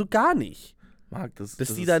 Einfach so gar nicht. Marc, das Die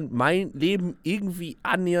ist, dann mein Leben irgendwie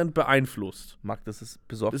annähernd beeinflusst. Marc, das ist Das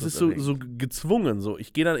besorgniserregend. ist so gezwungen. So.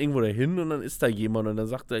 Ich gehe dann irgendwo dahin und dann ist da jemand und dann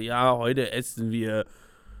sagt er, ja, heute essen wir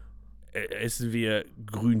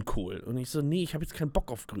Grünkohl. Und ich so, nee, ich habe jetzt keinen Bock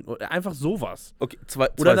auf Grünkohl. Einfach sowas. Okay, zwei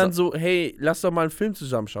Oder dann Sachen. so, hey, lass doch mal einen Film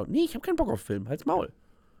zusammenschauen. Nee, ich habe keinen Bock auf Film. Halt's Maul.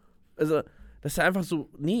 Also, das ist einfach so,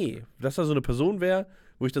 nee, dass da so eine Person wäre,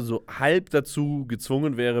 wo ich dann so halb dazu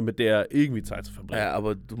gezwungen wäre, mit der irgendwie Zeit zu verbringen. Ja,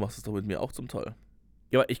 aber du machst es doch mit mir auch zum Teil.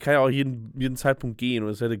 Ja, aber ich kann ja auch jeden Zeitpunkt gehen und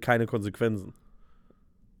es hätte keine Konsequenzen.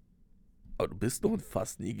 Aber du bist noch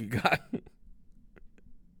fast nie gegangen.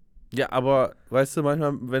 Ja, aber weißt du,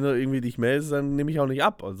 manchmal, wenn du irgendwie dich meldest, dann nehme ich auch nicht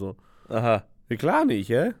ab. Also, Aha. ja, klar nicht,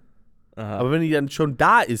 hä? Aha. Aber wenn die dann schon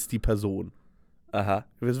da ist, die Person, Aha.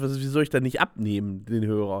 wie soll ich dann nicht abnehmen, den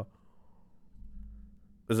Hörer?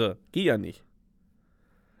 Also, geht ja nicht.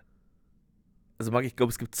 Also Marc, ich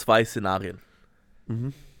glaube, es gibt 2 Szenarien.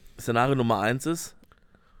 Mhm. Szenario Nummer 1 ist,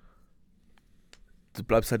 du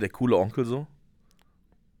bleibst halt der coole Onkel so.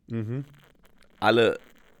 Mhm. Alle,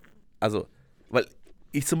 also, weil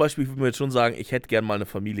ich zum Beispiel würde mir jetzt schon sagen, ich hätte gern mal eine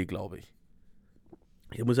Familie, glaube ich.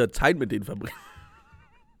 Ich muss ja Zeit mit denen verbringen.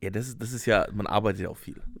 Ja, das ist ja, man arbeitet ja auch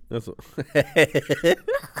viel. Achso.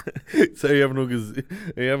 Das habe ich einfach nur gesehen.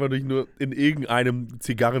 Ich habe mich nur in irgendeinem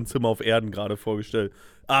Zigarrenzimmer auf Erden gerade vorgestellt.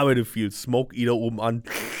 Arbeite viel, Smoke Eater oben an.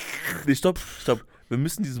 Nee, stopp. Wir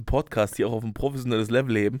müssen diesen Podcast hier auch auf ein professionelles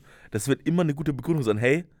Level heben. Das wird immer eine gute Begründung sein.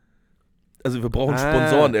 Hey, also wir brauchen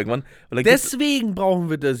Sponsoren irgendwann. Und dann Deswegen brauchen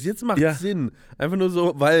wir das. Jetzt macht Ja. Sinn. Einfach nur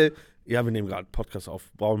so, weil, ja, wir nehmen gerade einen Podcast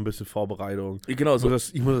auf, brauchen ein bisschen Vorbereitung. genau, so,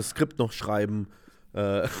 Ich muss das Skript noch schreiben.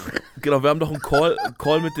 genau, wir haben doch einen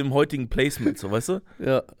Call mit dem heutigen Placement, so, weißt du?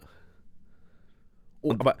 Ja.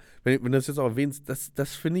 Oh, aber wenn du das jetzt auch erwähnst,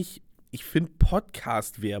 das finde ich finde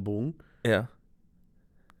Podcast-Werbung Ja.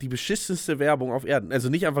 die beschissenste Werbung auf Erden. Also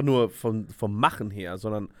nicht einfach nur vom Machen her,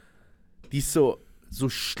 sondern die ist so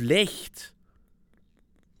schlecht.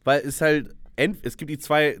 Weil es halt, es gibt die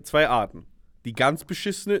zwei Arten. Die ganz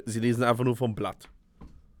beschissene, sie lesen einfach nur vom Blatt.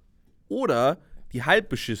 Oder die halb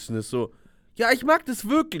beschissene ist so, ja, ich mag das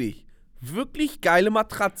wirklich. Wirklich geile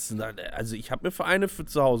Matratzen. Also ich habe mir eine für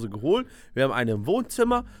zu Hause geholt. Wir haben eine im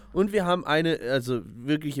Wohnzimmer und wir haben eine, also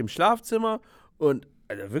wirklich im Schlafzimmer. Und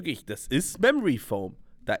also wirklich, das ist Memory Foam.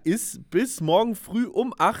 Da ist bis morgen früh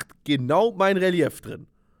um 8 genau mein Relief drin.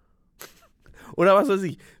 Oder was weiß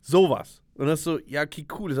ich, sowas. Und das ist so, ja, okay,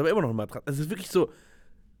 cool, ist aber immer noch eine Matratze. Es ist wirklich so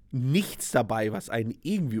nichts dabei, was einen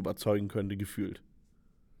irgendwie überzeugen könnte, gefühlt.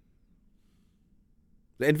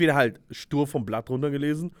 Entweder halt stur vom Blatt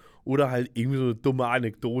runtergelesen oder halt irgendwie so eine dumme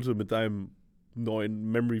Anekdote mit deinem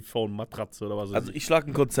neuen Memory Foam Matratze oder was weiß Also ich schlage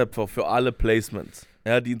ein Konzept vor für alle Placements,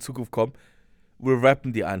 ja, die in Zukunft kommen. Wir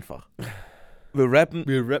rappen die einfach. Wir rappen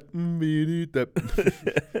wie die Deppen.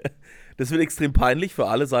 Das wird extrem peinlich für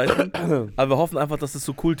alle Seiten, aber wir hoffen einfach, dass es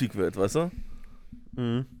so kultig wird, weißt du?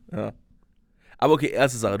 Mhm. Ja. Aber okay,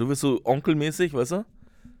 erste Sache, du wirst so onkelmäßig, weißt du?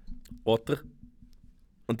 Otter.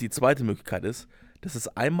 Und die zweite Möglichkeit ist, dass es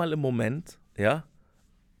einmal im Moment, ja,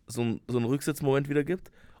 so einen Rücksitzmoment wieder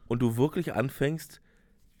gibt und du wirklich anfängst,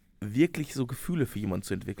 wirklich so Gefühle für jemanden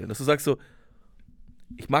zu entwickeln. Dass du sagst so,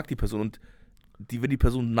 ich mag die Person und wenn die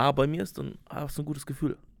Person nah bei mir ist, dann hast du ein gutes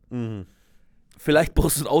Gefühl. Mhm. Vielleicht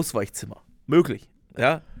brauchst du ein Ausweichzimmer. Möglich,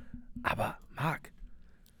 ja. Aber Marc,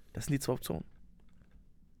 das sind die 2 Optionen.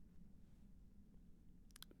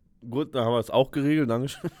 Gut, da haben wir es auch geregelt,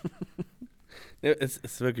 Dankeschön. Ja, es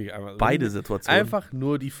ist wirklich einfach. Beide Situationen. Einfach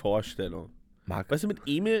nur die Vorstellung. Marc. Weißt du, mit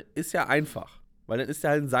Emil ist ja einfach. Weil dann ist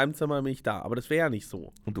er halt in seinem Zimmer und bin ich da. Aber das wäre ja nicht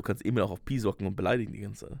so. Und du kannst Emil auch auf Pi socken und beleidigen die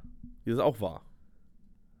ganze Zeit. Das ist auch wahr.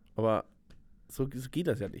 Aber so geht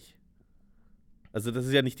das ja nicht. Also das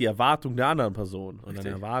ist ja nicht die Erwartung der anderen Person. Und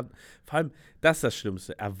dann vor allem, das ist das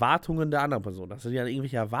Schlimmste. Erwartungen der anderen Person. Dass er ja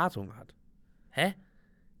irgendwelche Erwartungen hat. Hä?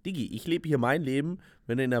 Diggi, ich lebe hier mein Leben.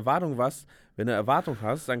 Wenn du wenn du Erwartung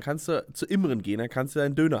hast, dann kannst du zu Imren gehen, dann kannst du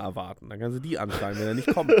deinen Döner erwarten. Dann kannst du die anschreien, wenn er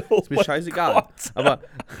nicht kommt. Ist mir scheißegal.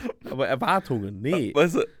 Aber Erwartungen, nee.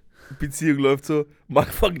 Weißt du, Beziehung läuft so, Marc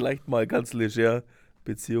vergleicht mal ganz leger.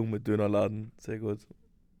 Beziehung mit Dönerladen, sehr gut.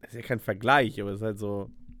 Das ist ja kein Vergleich, aber es ist halt so,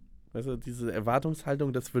 weißt du, diese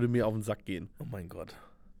Erwartungshaltung, das würde mir auf den Sack gehen. Oh mein Gott.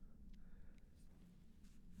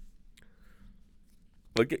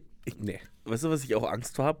 Okay, Nee. weißt du, was ich auch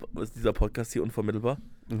Angst vor habe? Ist dieser Podcast hier unvermittelbar?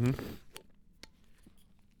 Mhm.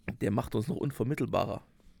 Der macht uns noch unvermittelbarer.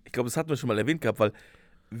 Ich glaube, das hatten wir schon mal erwähnt gehabt, weil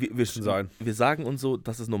wir sagen uns so,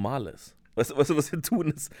 dass es normal ist. Weißt du, was wir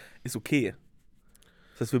tun, ist okay.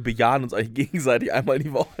 Das heißt, wir bejahen uns eigentlich gegenseitig einmal in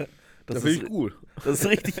die Woche. Das finde ich gut. Dass es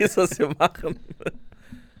richtig ist, was wir machen.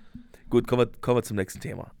 Gut, kommen wir zum nächsten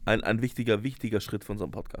Thema. Ein wichtiger Schritt für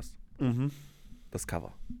unseren Podcast. Mhm. Das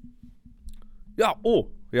Cover. Ja,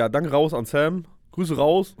 ja, danke raus an Sam. Grüße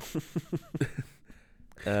raus.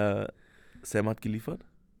 Sam hat geliefert.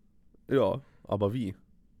 Ja, aber wie?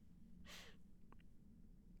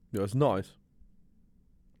 Ja, ist nice.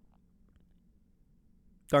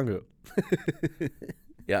 Danke.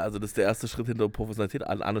 Ja, also das ist der erste Schritt hinter Professionalität.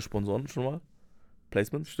 Alle Sponsoren schon mal.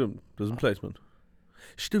 Placements. Stimmt, das ist ein Placement.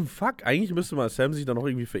 Stimmt, fuck. Eigentlich müsste mal Sam sich da noch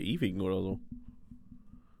irgendwie verewigen oder so.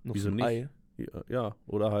 Noch Wieso so ein nicht? Ei. Ja,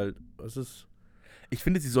 oder halt, was ist... Ich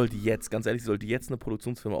finde, ganz ehrlich, sie sollte jetzt eine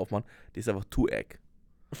Produktionsfirma aufmachen, die ist einfach Two Egg.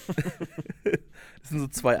 Das sind so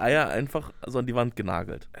 2 Eier einfach so an die Wand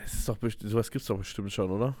genagelt. Sowas gibt's doch bestimmt schon,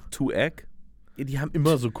 oder? Two Egg? Ja, die haben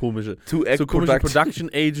immer so komische Production. Production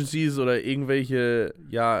Agencies oder irgendwelche,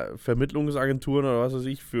 Vermittlungsagenturen oder was weiß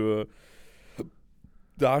ich für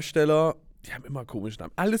Darsteller. Die haben immer komische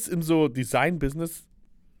Namen. Alles im so Design-Business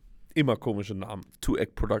immer komische Namen. Two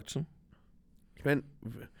Egg Production. Ich meine,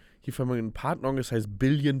 hier für einen Partner, das heißt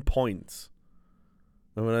Billion Points.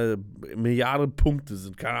 Wenn man da Milliarden Punkte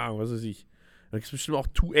sind, keine Ahnung, was weiß ich. Da gibt es bestimmt auch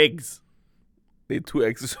Two Eggs. Nee, Two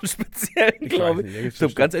Eggs ist schon speziell, glaube ich. Ich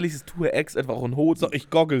glaube, ganz ehrlich, ist Two Eggs einfach auch ein Hoden. So, ich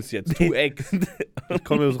goggles jetzt. Two Eggs. Ich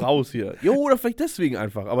komme jetzt raus hier. Jo, oder vielleicht deswegen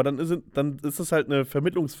einfach. Aber dann ist das halt eine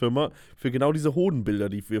Vermittlungsfirma für genau diese Hodenbilder,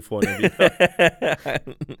 die wir vorhin erwähnt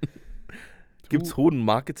haben. Gibt's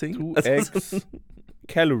Hoden-Marketing? Two Eggs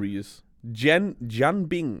Calories.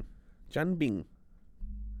 Jianbing.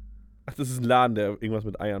 Ach, das ist ein Laden, der irgendwas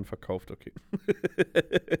mit Eiern verkauft, okay.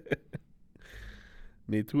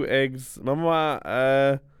 Nee, Two Eggs. Machen wir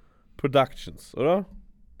mal Productions, oder?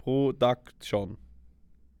 Production.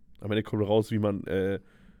 Am Ende kommt raus, wie man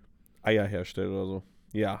Eier herstellt oder so.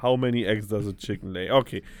 Ja, how many eggs does a chicken lay?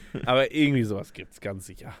 Okay. Aber irgendwie sowas gibt's, ganz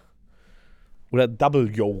sicher. Oder Double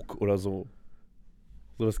Yolk oder so.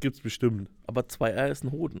 Sowas gibt's bestimmt. Aber 2 Eier ist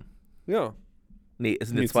ein Hoden. Ja. Nee, es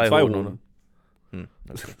sind jetzt 2 Hoden, oder?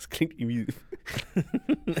 Das klingt irgendwie.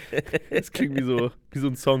 Das klingt wie so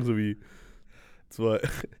ein Song, so wie zwei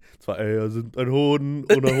Eier sind ein Hoden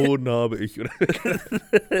und ein Hoden habe ich.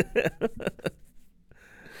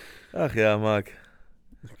 Ach ja, Marc.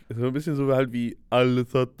 Das ist ein bisschen so halt wie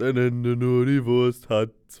alles hat ein Ende, nur die Wurst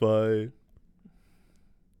hat 2.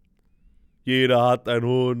 Jeder hat ein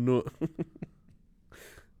Hoden, nur.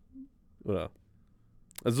 Oder?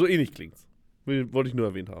 Also so ähnlich klingt's. Wollte ich nur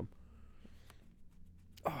erwähnt haben.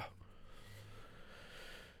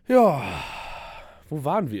 Ja, wo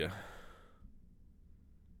waren wir?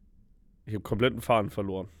 Ich habe kompletten Faden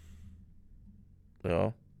verloren.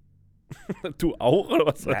 Ja. Du auch, oder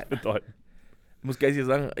was soll das bedeuten? Ich muss gleich hier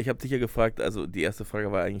sagen, ich habe dich ja gefragt, also die erste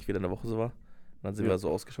Frage war eigentlich, wie deine Woche so war. Und dann sind wir so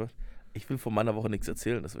ausgeschweift. Ich will von meiner Woche nichts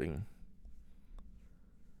erzählen, deswegen.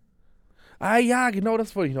 Ah ja, genau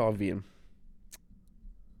das wollte ich noch erwähnen.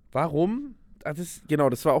 Warum? Das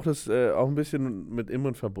war auch auch ein bisschen mit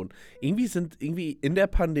Imren verbunden. Irgendwie in der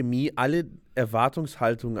Pandemie alle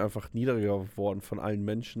Erwartungshaltungen einfach niedriger geworden von allen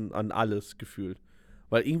Menschen an alles gefühlt.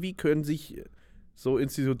 Weil irgendwie können sich so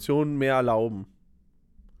Institutionen mehr erlauben.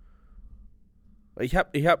 Ich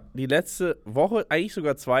hab die letzte Woche, eigentlich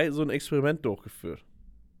sogar 2, so ein Experiment durchgeführt.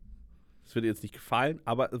 Das wird dir jetzt nicht gefallen,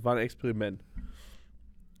 aber es war ein Experiment.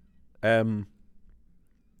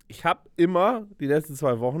 Ich habe immer die letzten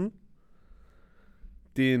 2 Wochen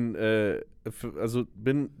bin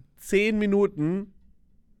 10 Minuten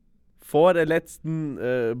vor dem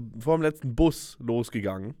letzten Bus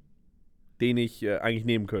losgegangen, den ich eigentlich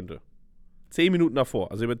nehmen könnte. 10 Minuten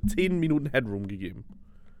davor. Also ich habe 10 Minuten Headroom gegeben.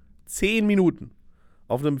 10 Minuten.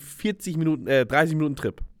 Auf einem 30 Minuten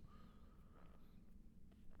Trip.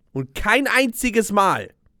 Und kein einziges Mal,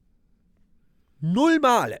 0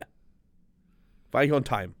 Male, war ich on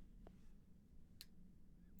time.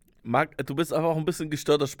 Marc, du bist einfach auch ein bisschen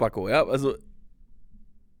gestörter Spacko, ja? Also,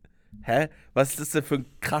 was ist das denn für ein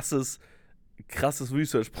krasses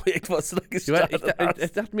Research-Projekt, was du da gestartet hast?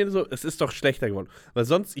 Ich dachte mir so, es ist doch schlechter geworden. Weil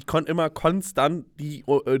sonst, ich konnte immer konstant die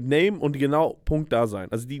nehmen und genau Punkt da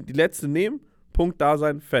sein. Also die letzte nehmen, Punkt da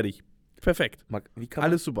sein, fertig. Perfekt. Marc,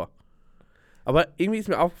 alles super. Aber irgendwie ist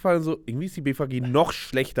mir aufgefallen, so, irgendwie ist die BVG noch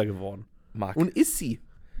schlechter geworden. Marc. Und ist sie.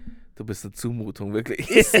 Du bist eine Zumutung, wirklich.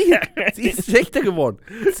 Ist sie? Sie ist schlechter geworden.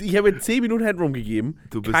 Ich habe mir 10 Minuten Headroom gegeben.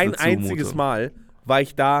 Du bist Kein einziges Mal war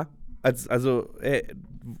ich da,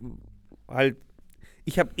 halt,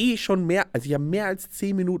 ich habe schon mehr als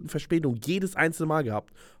 10 Minuten Verspätung jedes einzelne Mal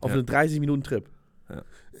gehabt auf einen 30-Minuten-Trip. Ja.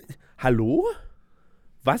 Hallo?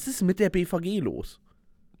 Was ist mit der BVG los?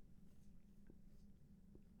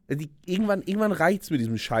 Irgendwann reicht's mit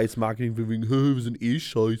diesem Scheiß-Marketing, wegen, wir sind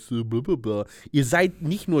scheiße, blablabla. Ihr seid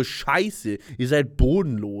nicht nur scheiße, ihr seid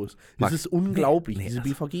bodenlos. Das ist unglaublich. Diese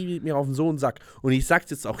BVG geht mir auf den so einen Sack. Und ich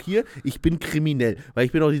sag's jetzt auch hier, ich bin kriminell, weil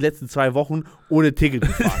ich bin auch die letzten 2 Wochen ohne Ticket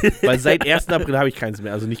gefahren. Weil seit 1. April habe ich keins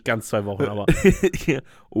mehr, also nicht ganz 2 Wochen, aber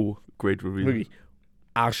oh, great reveal. Wirklich,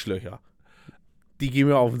 Arschlöcher. Die gehen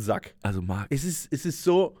mir auf den Sack. Also Marc, es ist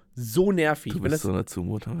so nervig. Du bist so eine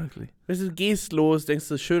Zumutung, wirklich. Du gehst los, denkst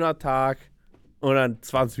du, schöner Tag und dann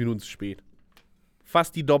 20 Minuten zu spät.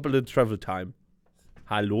 Fast die doppelte Travel Time.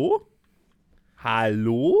 Hallo?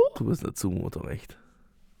 Du bist eine Zumutung, echt.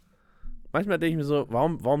 Manchmal denke ich mir so,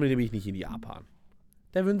 warum nehme ich nicht in Japan?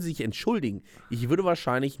 Da würden sie sich entschuldigen. Ich würde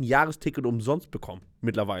wahrscheinlich ein Jahresticket umsonst bekommen,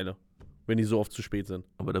 mittlerweile, wenn die so oft zu spät sind.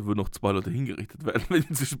 Aber da würden noch 2 Leute hingerichtet werden, wenn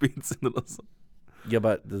die zu spät sind oder so. Ja,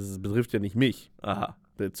 aber das betrifft ja nicht mich. Aha.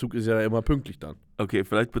 Der Zug ist ja immer pünktlich dann. Okay,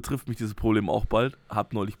 vielleicht betrifft mich dieses Problem auch bald.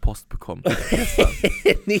 Hab neulich Post bekommen.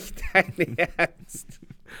 Nicht dein Ernst.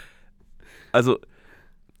 Also,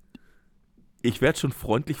 ich werde schon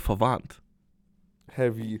freundlich verwarnt.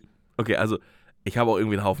 Heavy. Okay, also, ich habe auch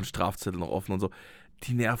irgendwie einen Haufen Strafzettel noch offen und so.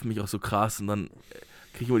 Die nerven mich auch so krass und dann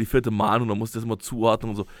kriege ich immer die 4. Mahnung und dann muss ich das immer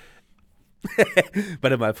zuordnen und so.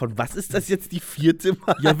 Warte mal, von was ist das jetzt die 4.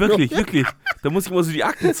 Mal? Ja, wirklich. Da muss ich immer so die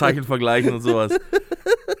Aktenzeichen vergleichen und sowas.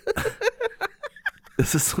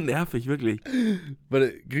 Das ist so nervig, wirklich.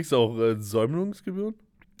 Warte, kriegst du auch Säumungsgebühren?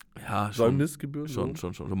 Ja, schon. Säumnisgebühren? Schon.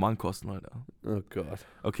 So Mahnkosten halt, ja. Oh Gott.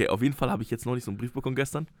 Okay, auf jeden Fall habe ich jetzt neulich so einen Brief bekommen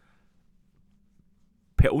gestern.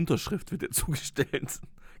 Per Unterschrift wird der zugestellt.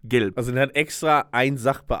 Gelb. Also, der hat extra ein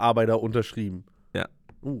Sachbearbeiter unterschrieben. Ja.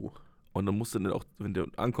 Und dann musst du dann auch, wenn der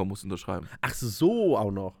ankommt, musst du unterschreiben. Ach so,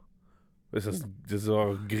 auch noch. Das ist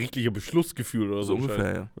doch ein gerichtlicher Beschlussgefühl oder so. So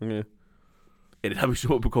ungefähr, ja. Okay. Ja, den habe ich schon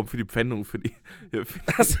mal bekommen für die Pfändung, für die.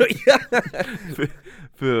 Achso, ja.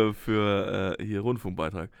 für hier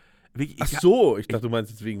Rundfunkbeitrag. Wirklich, Ach so, ich dachte, du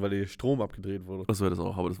meinst deswegen, weil der Strom abgedreht wurde. Achso, das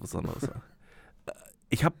auch, aber das ist was anderes. Ja.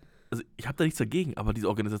 Ich hab da nichts dagegen, aber diese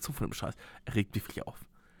Organisation von dem Scheiß regt mich wirklich auf.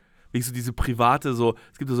 Wie so diese private, so,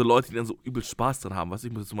 es gibt ja so Leute, die dann so übel Spaß dran haben, weißt du,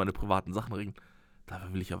 ich muss jetzt so meine privaten Sachen regeln.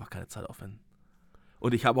 Dafür will ich einfach keine Zeit aufwenden.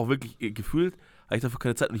 Und ich habe auch wirklich gefühlt, habe ich dafür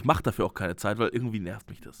keine Zeit und ich mache dafür auch keine Zeit, weil irgendwie nervt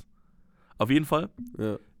mich das. Auf jeden Fall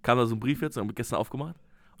kam da so ein Brief jetzt, den haben wir gestern aufgemacht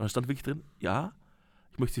und da stand wirklich drin, ja,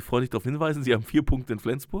 ich möchte Sie freundlich darauf hinweisen, Sie haben 4 Punkte in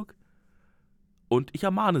Flensburg und ich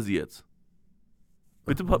ermahne Sie jetzt.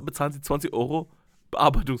 Bitte bezahlen Sie 20 €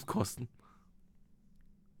 Bearbeitungskosten.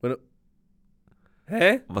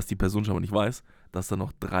 Hä? Was die Person schon mal nicht weiß, dass da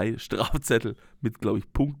noch 3 Strafzettel mit, glaube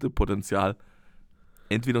ich, Punktepotenzial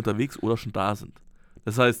entweder unterwegs oder schon da sind.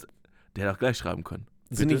 Das heißt, der hätte auch gleich schreiben können.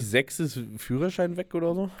 Sind nicht 6 Führerschein weg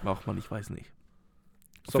oder so? Ach man, ich weiß nicht.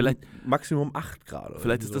 Ist Vielleicht Maximum 8 Grad.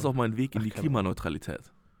 Vielleicht ist das auch mein Weg in die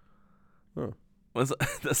Klimaneutralität. Ja.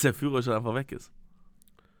 Dass der Führerschein einfach weg ist.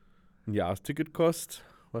 Ein Jahresticket kostet,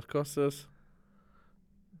 was kostet es?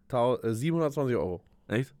 720 €.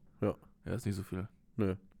 Echt? Ja. Ja, ist nicht so viel.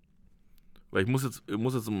 Nö. Weil ich muss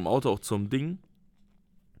jetzt im Auto auch zum Ding.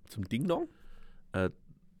 Zum Ding-Dong?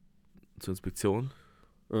 Zur Inspektion.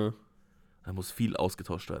 Da muss viel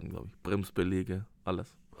ausgetauscht werden, glaube ich. Bremsbeläge,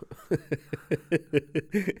 alles.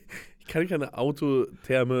 Ich kann keine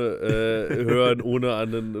Autotherme hören, ohne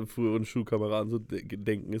an einen früheren Schulkameraden zu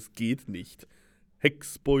denken. Es geht nicht.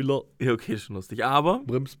 Heckspoiler. Ja, okay, schon lustig. Aber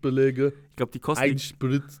Bremsbeläge. Ich glaube, die Kosten.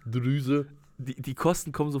 Einspritzdrüse. Die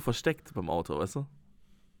Kosten kommen so versteckt beim Auto, weißt du?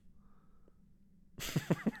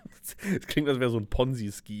 Das klingt, als wäre so ein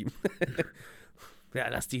Ponzi-Scheme. Ja,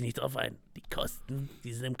 lass dich nicht drauf ein. Die Kosten,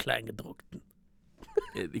 die sind im Kleingedruckten.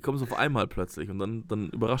 Ja, die kommen so auf einmal plötzlich und dann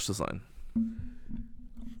überrascht es einen.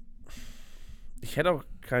 Ich hätte auch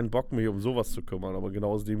keinen Bock, mich um sowas zu kümmern, aber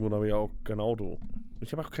genau aus dem Grund habe ich ja auch kein Auto.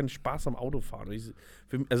 Ich habe auch keinen Spaß am Autofahren.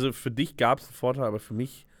 Also für dich gab es einen Vorteil, aber für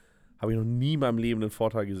mich habe ich noch nie in meinem Leben einen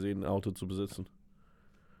Vorteil gesehen, ein Auto zu besitzen.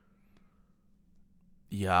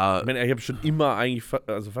 Ja. Ich meine, ich habe schon immer eigentlich,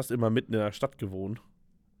 fast immer mitten in der Stadt gewohnt.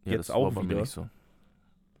 Ja, Jetzt das auch war bei mir wieder. nicht so.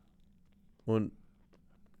 Und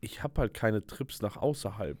ich habe halt keine Trips nach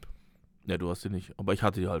außerhalb. Ja, du hast die nicht. Aber ich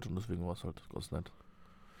hatte die halt und deswegen war es halt ganz nett.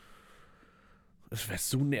 Es wäre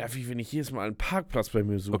so nervig, wenn ich jedes Mal einen Parkplatz bei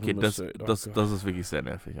mir suchen Okay, müsste. das ist wirklich sehr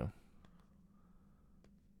nervig, ja.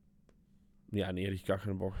 Ja, nee, hätte ich gar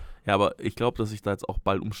keinen Bock. Ja, aber ich glaube, dass ich da jetzt auch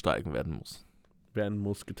bald umsteigen werden muss. Werden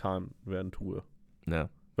muss, getan werden tue. Ja.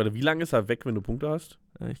 Warte, wie lange ist er weg, wenn du Punkte hast?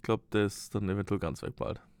 Ich glaube, der ist dann eventuell ganz weg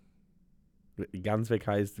bald. Ganz weg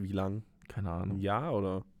heißt wie lang? Keine Ein Ahnung. Jahr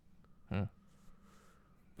oder? Hm.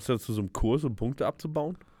 Ist das zu so einem Kurs, um Punkte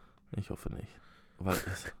abzubauen? Ich hoffe nicht. Weil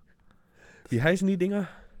Wie heißen die Dinger?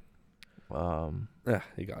 ja,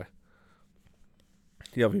 Egal.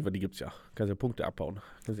 Ja, auf jeden Fall, die gibt's ja. Kannst ja Punkte abbauen.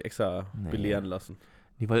 Kannst sie extra belehren lassen.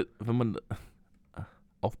 nee, weil wenn man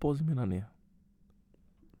Aufbauseminar, nee.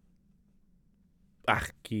 Ach,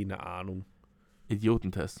 keine Ahnung.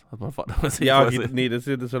 Idiotentest, hat mein Vater was Ja, nee, das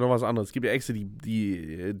ist ja noch was anderes. Es gibt ja extra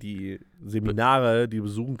die Seminare, die du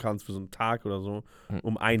besuchen kannst für so einen Tag oder so,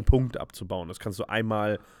 um einen Punkt abzubauen. Das kannst du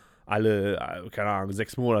einmal alle, keine Ahnung,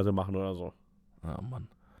 6 Monate machen oder so. Ah, Mann.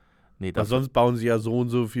 Nee, Weil sonst bauen sie ja so und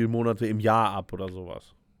so viele Monate im Jahr ab oder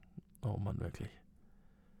sowas. Oh Mann, wirklich.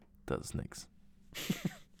 Das ist nix.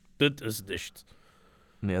 Das ist nichts.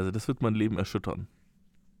 Nee, also das wird mein Leben erschüttern.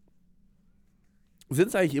 Sind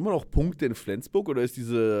es eigentlich immer noch Punkte in Flensburg oder ist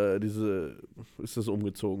ist das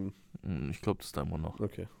umgezogen? Ich glaube, das ist da immer noch.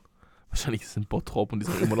 Okay. Wahrscheinlich ist es in Bottrop und die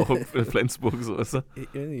sind immer noch in Flensburg, so weißt du?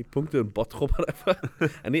 Ja, die Punkte in Bottrop hat einfach.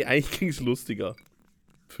 Nee, eigentlich ging es lustiger.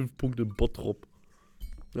 5 Punkte in Bottrop.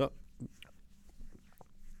 Ja.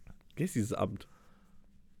 Wie ist dieses Amt?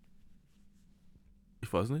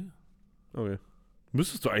 Ich weiß nicht. Okay.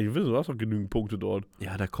 Müsstest du eigentlich wissen, du hast doch genügend Punkte dort.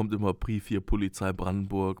 Ja, da kommt immer Brief hier, Polizei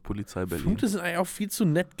Brandenburg, Polizei Berlin. Punkte sind eigentlich auch viel zu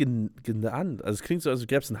nett genannt. Also es klingt so, als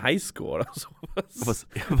gäbe es einen Highscore oder sowas.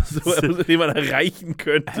 Was So, ist denn? den man erreichen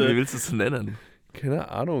könnte. Wie willst du es nennen? Keine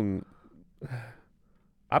Ahnung.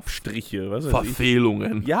 Abstriche, was weiß ich.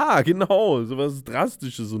 Verfehlungen. Ja, genau. Sowas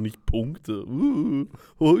Drastisches und nicht Punkte.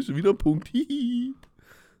 Oh, schon wieder Punkt. Hihi.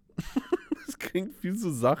 Das klingt viel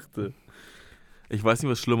zu sachte. Ich weiß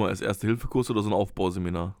nicht, was schlimmer ist, Erste-Hilfe-Kurs oder so ein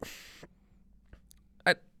Aufbauseminar.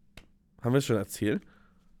 Haben wir es schon erzählt?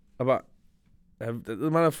 Aber das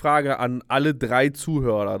ist mal eine Frage an alle 3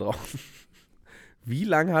 Zuhörer da draußen. Wie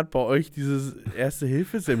lange hat bei euch dieses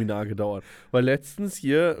Erste-Hilfe-Seminar gedauert? Weil letztens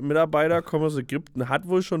hier Mitarbeiter kommen aus Ägypten, hat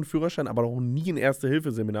wohl schon einen Führerschein, aber noch nie ein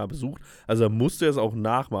Erste-Hilfe-Seminar besucht. Also er musste es auch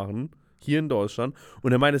nachmachen, hier in Deutschland.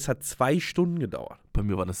 Und er meinte, es hat 2 Stunden gedauert. Bei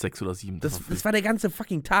mir waren es 6 oder 7. Das war der ganze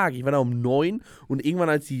fucking Tag. Ich war da um 9 und irgendwann,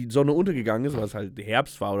 als die Sonne untergegangen ist, weil es halt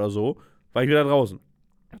Herbst war oder so, war ich wieder draußen.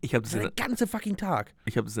 Ich habe Das war der ganze fucking Tag.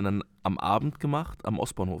 das dann am Abend gemacht, am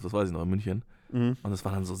Ostbahnhof, das weiß ich noch, in München. Mhm. Und das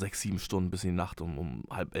waren dann so 6, 7 Stunden bis in die Nacht um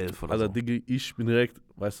 10:30 oder Also, so. Digga, ich bin direkt,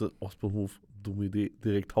 weißt du, Ostbahnhof, dumme Idee,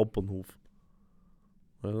 direkt Hauptbahnhof.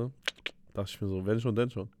 Weißt du? Dachte ich mir so, wenn schon, denn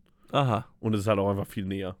schon. Aha, Und es ist halt auch einfach viel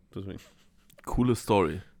näher. Deswegen coole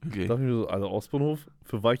Story. Okay. dachte ich mir so, also Ostbahnhof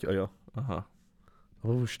für Weicheier. Aha.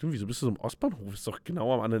 Aber bestimmt, wieso bist du so im Ostbahnhof? Ist doch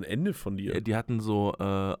genau am anderen Ende von dir. Ja, die hatten so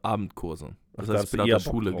Abendkurse. Das Ach, da heißt, hast ich bin du nach eher der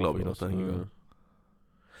Bock Schule, drauf, glaube ich, oder noch was? dahin gegangen.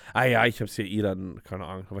 Ah ja, ich hab's ja dann, keine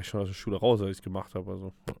Ahnung, da war ich schon aus der Schule raus, als ich es gemacht habe.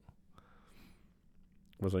 Also.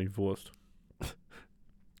 Was eigentlich Wurst.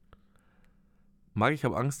 Marc, ich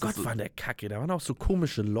habe Angst, dass Gott, war in der Kacke, da waren auch so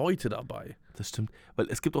komische Leute dabei. Das stimmt. Weil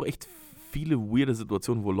es gibt auch echt viele weirde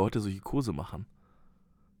Situationen, wo Leute solche Kurse machen.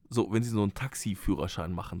 So, wenn sie so einen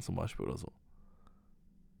Taxiführerschein machen zum Beispiel oder so.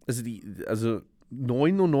 Also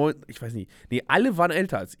 99, ich weiß nicht, nee, alle waren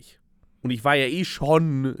älter als ich. Und ich war ja eh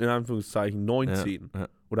schon, in Anführungszeichen, 19. Ja.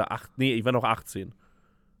 Oder 8, nee, ich war noch 18.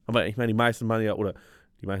 Aber ich meine, die meisten waren ja, oder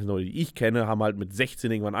die meisten Leute, die ich kenne, haben halt mit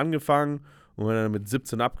 16 irgendwann angefangen und dann mit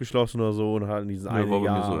 17 abgeschlossen oder so und halt in diesem Ja, einen war bei mir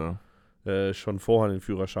Jahr so, ja. schon vorher den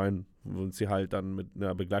Führerschein, wo sie halt dann mit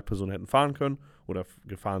einer Begleitperson hätten fahren können oder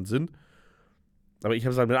gefahren sind. Aber ich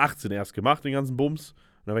habe es halt mit 18 erst gemacht, den ganzen Bums.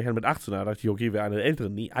 Und dann war ich halt mit 18, da dachte ich, okay, wer eine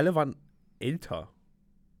ältere? Nee, alle waren älter.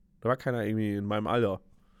 Da war keiner irgendwie in meinem Alter. Und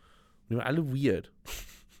die waren alle weird.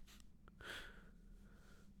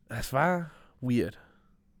 Das war weird.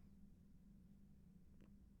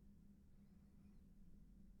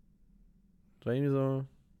 Das war irgendwie so.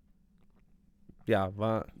 Ja,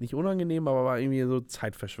 war nicht unangenehm, aber war irgendwie so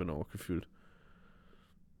Zeitverschwendung auch gefühlt.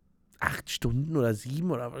 8 Stunden oder 7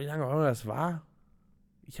 oder wie lange auch immer das war?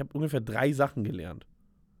 Ich habe ungefähr 3 Sachen gelernt.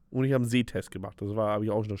 Und ich habe einen Sehtest gemacht. Das habe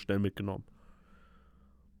ich auch noch schnell mitgenommen.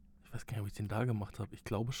 Ich weiß gar nicht, ob ich den da gemacht habe. Ich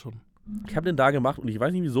glaube schon. Ich habe den da gemacht und ich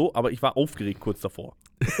weiß nicht wieso, aber ich war aufgeregt kurz davor.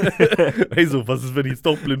 Hey, so, was ist, wenn ich jetzt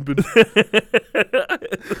doch blind bin?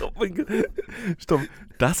 Oh mein Gott. Stopp.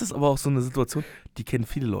 Das ist aber auch so eine Situation, die kennen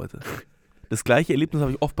viele Leute. Das gleiche Erlebnis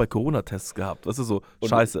habe ich oft bei Corona-Tests gehabt. Weißt du, so, Und-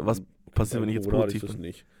 scheiße, was passiert, wenn ich jetzt Corona hatte positiv das bin?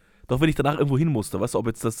 nicht. Doch, wenn ich danach irgendwo hin musste, weißt du, ob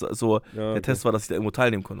jetzt das so Ja, der Test war, dass ich da irgendwo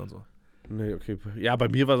teilnehmen konnte und so. Nee, okay. Ja, bei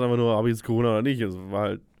mir war es einfach nur, habe ich jetzt Corona oder nicht? Es war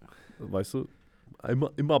halt, weißt du,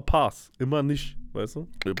 immer Pass, immer nicht, weißt du?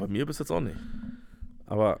 Ja, bei mir bis jetzt auch nicht.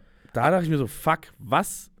 Aber da dachte ich mir so, fuck,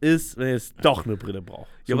 was ist, wenn ich jetzt doch eine Brille brauche?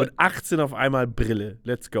 Ja, So aber- mit 18 auf einmal Brille,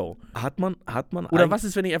 let's go. Hat man Oder was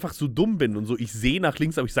ist, wenn ich einfach so dumm bin und so, ich sehe nach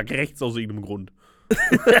links, aber ich sag rechts aus irgendeinem Grund?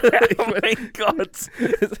 Oh mein Gott.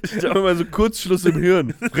 Ich habe mal so Kurzschluss im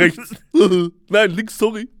Hirn. Rechts. Nein, links,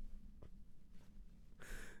 sorry.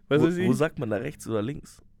 Was weiß ich? Wo sagt man da rechts oder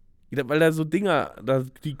links? Ja, weil da so Dinger,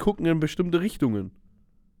 die gucken in bestimmte Richtungen.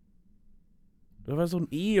 Da war so ein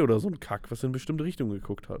E oder so ein Kack, was in bestimmte Richtungen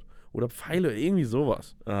geguckt hat. Oder Pfeile, irgendwie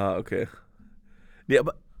sowas. Ah, okay. Nee,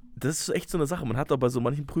 aber das ist echt so eine Sache. Man hat doch bei so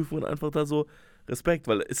manchen Prüfungen einfach da so Respekt,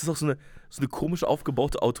 weil es ist auch so eine komisch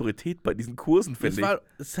aufgebaute Autorität bei diesen Kursen, finde ich.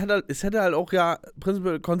 Es hätte halt auch ja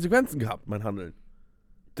prinzipiell Konsequenzen gehabt, mein Handeln.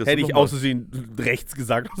 Das Hätte ist ich nochmal- aus Versehen rechts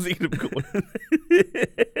gesagt, aus irgendeinem Grund.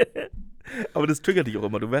 Aber das triggert dich auch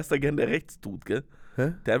immer. Du wärst da gern der Rechtstut, gell?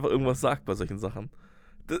 Hä? Der einfach irgendwas sagt bei solchen Sachen.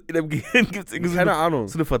 In deinem Gehirn gibt es irgendwie Keine Ahnung.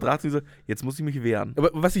 so eine Verdrahtung, die so, jetzt muss ich mich wehren.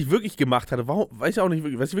 Aber was ich wirklich gemacht hatte, weiß ich auch nicht,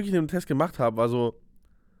 was ich wirklich in dem Test gemacht habe, war so,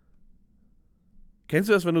 kennst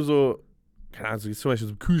du das, wenn du so, keine Ahnung, du gehst zum Beispiel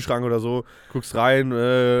zum Kühlschrank oder so, guckst rein,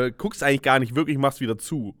 guckst eigentlich gar nicht wirklich, machst wieder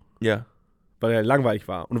zu, Ja. weil er langweilig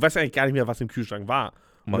war. Und du weißt eigentlich gar nicht mehr, was im Kühlschrank war.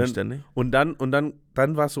 Mach ich ständig. Und dann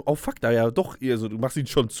war es so, oh fuck, da ja doch, also, du machst ihn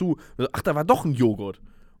schon zu. Und so, ach, da war doch ein Joghurt.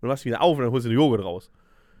 Und du machst ihn wieder auf und dann holst du den Joghurt raus.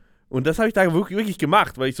 Und das habe ich da wirklich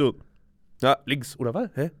gemacht, weil ich so, ja, links, oder was?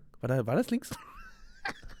 Hä? War das links?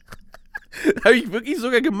 Habe ich wirklich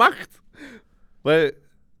sogar gemacht. Weil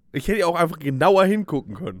ich hätte ja auch einfach genauer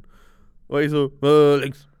hingucken können. Weil ich so,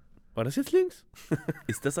 links. War das jetzt links?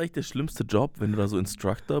 Ist das eigentlich der schlimmste Job, wenn du da so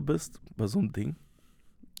Instructor bist, bei so einem Ding?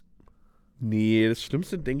 Nee, das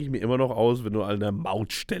Schlimmste denke ich mir immer noch aus, wenn du an der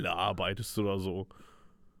Mautstelle arbeitest oder so.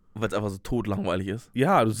 Weil es einfach so totlangweilig ist.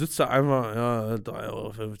 Ja, du sitzt da einfach, ja,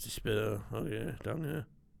 3,50 € bitte. Okay, danke.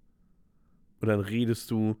 Und dann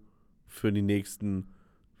redest du für die nächsten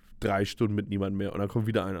 3 Stunden mit niemandem mehr. Und dann kommt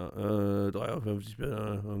wieder einer. 3,50 €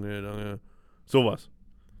 bitte. Okay, danke. Sowas.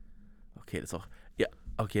 Okay, das ist auch. Ja,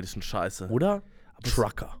 okay, das ist schon scheiße. Oder? Aber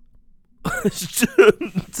Trucker.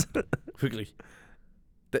 Stimmt. Wirklich.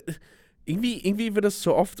 Irgendwie wird das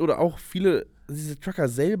so oft oder auch viele, diese Trucker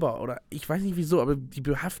selber oder ich weiß nicht wieso, aber die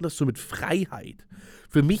behaften das so mit Freiheit.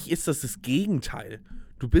 Für mich ist das Gegenteil.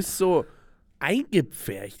 Du bist so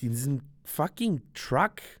eingepfercht in diesem fucking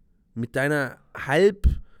Truck mit deiner halb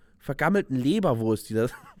vergammelten Leberwurst, die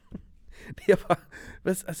das. Nee, aber,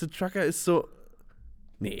 also Trucker ist so.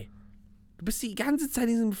 Nee. Du bist die ganze Zeit in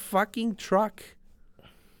diesem fucking Truck.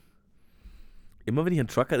 Immer wenn ich an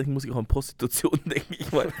Trucker denke, muss ich auch an Prostitution denken.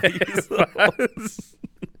 Ich meine,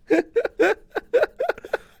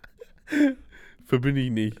 Verbinde ich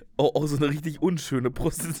nicht. auch so eine richtig unschöne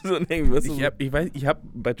Prostitution. Ich hab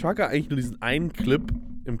bei Trucker eigentlich nur diesen einen Clip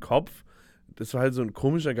im Kopf. Das war halt so ein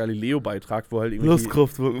komischer Galileo-Beitrag, wo halt irgendwie.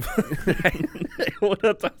 Lustkraftwagen.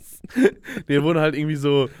 Oder das. Der wurden halt irgendwie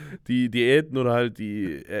so die Diäten oder halt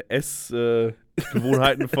die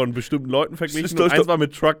Essgewohnheiten von bestimmten Leuten verglichen. Und eins war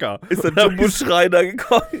mit Trucker. Ist der Jumbo Schreiner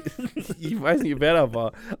gekommen? Ich weiß nicht, wer da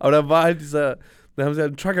war. Aber da war halt da haben sie halt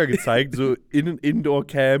einen Trucker gezeigt, so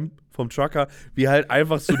Indoor-Cam vom Trucker, wie er halt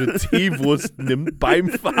einfach so eine Teewurst nimmt beim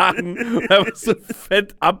Fahren und einfach so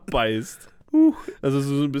fett abbeißt. Also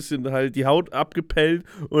so ein bisschen halt die Haut abgepellt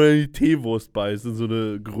und dann die Teewurst beißt in so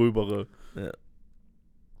eine gröbere. Ja.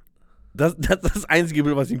 Das ist das einzige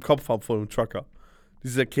Bild, was ich im Kopf habe von einem Trucker.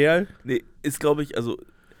 Dieser Kerl. Nee, ist glaube ich, also.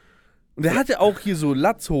 Und der hatte auch hier so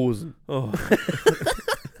Latzhosen. Oh.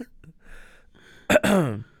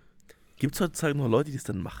 Gibt es heutzutage noch Leute, die das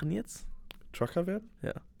dann machen jetzt? Trucker werden?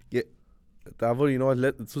 Ja. Da wollte ich noch was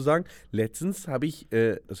dazu sagen. Letztens habe ich,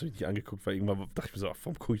 das habe ich nicht angeguckt, weil irgendwann dachte ich mir so, ach,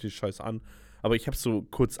 warum gucke ich den Scheiß an? Aber ich habe so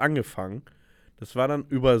kurz angefangen. Das war dann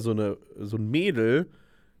über so ein Mädel,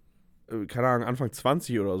 keine Ahnung, Anfang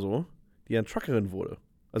 20 oder so, die dann Truckerin wurde.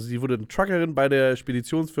 Also die wurde eine Truckerin bei der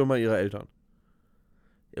Speditionsfirma ihrer Eltern.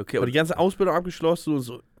 Okay, Aber die ganze Ausbildung abgeschlossen und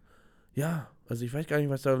so, ja, also ich weiß gar nicht,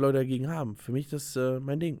 was da Leute dagegen haben. Für mich ist das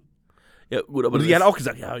mein Ding. ja, gut, aber Und die hat auch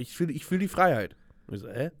gesagt, ja, ich fühl die Freiheit. Und ich so,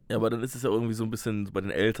 ja, aber dann ist es ja irgendwie so ein bisschen bei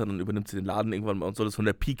den Eltern und übernimmt sie den Laden irgendwann mal und soll das von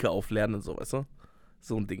der Pike auf lernen und so, weißt du?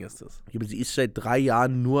 So ein Ding ist das. Ja, aber sie ist seit 3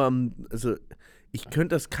 Jahren nur also ich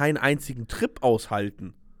könnte das keinen einzigen Trip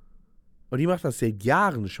aushalten. Und die macht das seit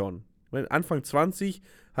Jahren schon. Ich meine, Anfang 20,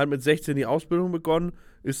 hat mit 16 die Ausbildung begonnen,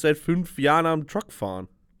 ist seit 5 Jahren am Truckfahren.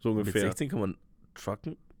 So ungefähr. Mit 16 kann man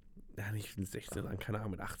trucken? Ja, nicht mit 16, dann keine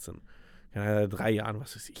Ahnung, mit 18. Keine Ahnung, 3 Jahren,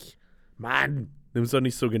 was weiß ich. Mann, nimm's doch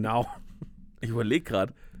nicht so genau. Ich überlege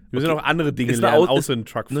gerade. Wir müssen noch andere Dinge Ist eine lernen, Aus- außer den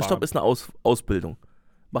Truckfahren. Ne, stopp, ist eine Ausbildung.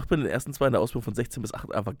 Macht man in den ersten 2 in der Ausbildung von 16 bis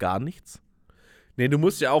 8 einfach gar nichts? Nee, du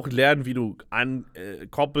musst ja auch lernen, wie du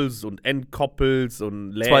koppelst und entkoppelst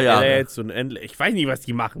und 2 Jahre. lädst und ich weiß nicht, was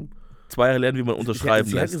die machen. 2 Jahre lernen, wie man unterschreiben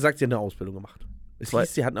Sie hat lässt. gesagt, sie hat eine Ausbildung gemacht. Es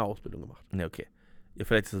hieß, sie hat eine Ausbildung gemacht. Ja, okay. Ja,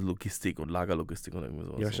 vielleicht ist das Logistik und Lagerlogistik oder irgendwie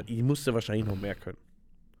sowas. Ja, die musste wahrscheinlich noch mehr können.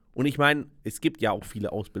 Und ich meine, es gibt ja auch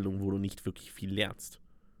viele Ausbildungen, wo du nicht wirklich viel lernst.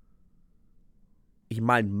 Ich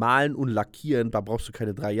meine, malen und lackieren, da brauchst du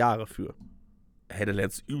keine 3 Jahre für. Hey, da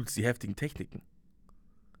lernst du übelst die heftigen Techniken.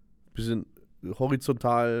 Bisschen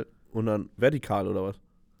horizontal und dann vertikal oder was?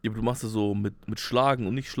 Ja, aber du machst das so mit Schlagen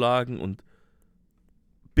und nicht Schlagen und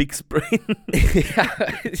Big Sprain. Ja,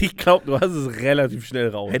 ich glaube, du hast es relativ schnell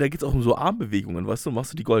raus. Hey, da geht's auch um so Armbewegungen, weißt du?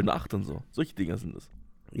 Machst du die goldene 8 und so. Solche Dinger sind das.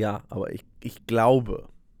 Ja, aber ich glaube,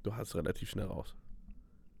 du hast es relativ schnell raus.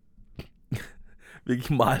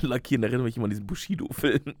 Wirklich malen, lackieren, erinnere mich immer an diesen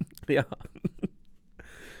Bushido-Film. Ja.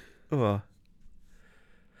 Oh.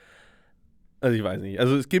 Also ich weiß nicht.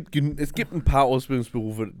 Also es gibt ein paar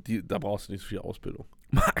Ausbildungsberufe, da brauchst du nicht so viel Ausbildung.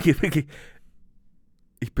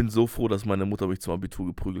 Ich bin so froh, dass meine Mutter mich zum Abitur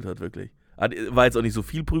geprügelt hat, wirklich. War jetzt auch nicht so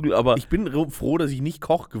viel Prügel, aber... Ich bin froh, dass ich nicht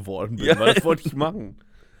Koch geworden bin, Ja. weil das wollte ich machen.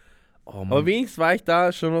 Oh Mann. Aber wenigstens war ich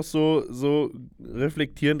da schon noch so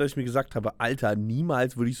reflektierend, dass ich mir gesagt habe, Alter,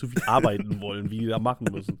 niemals würde ich so viel arbeiten wollen, wie die da machen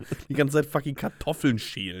müssen. Die ganze Zeit fucking Kartoffeln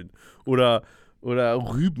schälen oder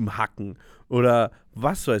Rüben hacken oder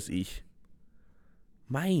was weiß ich.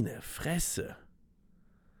 Meine Fresse.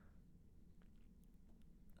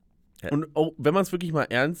 Ja. Und auch, wenn man es wirklich mal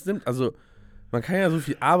ernst nimmt, also man kann ja so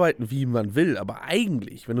viel arbeiten, wie man will, aber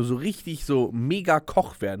eigentlich, wenn du so richtig so mega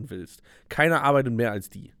Koch werden willst, keiner arbeitet mehr als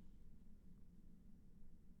die.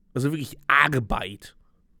 Also wirklich Arbeit.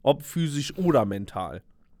 Ob physisch oder mental.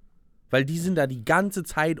 Weil die sind da die ganze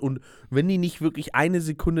Zeit und wenn die nicht wirklich wenn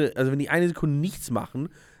die eine Sekunde nichts machen,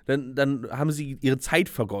 dann haben sie ihre Zeit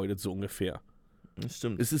vergeudet, so ungefähr. Das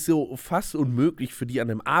stimmt. Es ist so fast unmöglich für die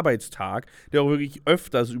an einem Arbeitstag, der auch wirklich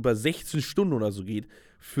öfters über 16 Stunden oder so geht,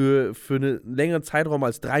 für einen längeren Zeitraum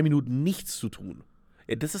als 3 Minuten nichts zu tun.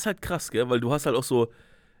 Ja, das ist halt krass, gell? Weil du hast halt auch so,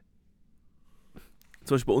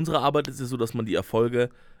 zum Beispiel bei unserer Arbeit ist es so, dass man die Erfolge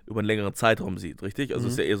über einen längeren Zeitraum sieht, richtig? Also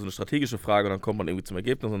es ist ja eher so eine strategische Frage und dann kommt man irgendwie zum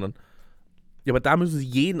Ergebnis und dann... Ja, aber da müssen sie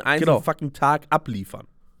jeden einzelnen fucking Tag abliefern.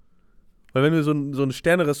 Weil wenn du so ein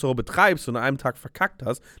Sterne-Restaurant betreibst und an einem Tag verkackt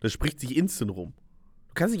hast, das spricht sich instant rum.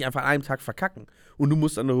 Du kannst nicht einfach an einem Tag verkacken. Und du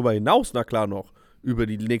musst dann darüber hinaus, na klar, noch über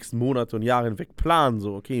die nächsten Monate und Jahre hinweg planen.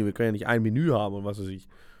 So, okay, wir können ja nicht ein Menü haben und was weiß ich.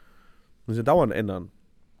 Müssen ja dauernd ändern.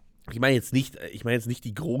 Ich meine jetzt nicht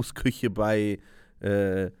die Großküche bei,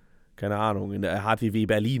 keine Ahnung, in der HTW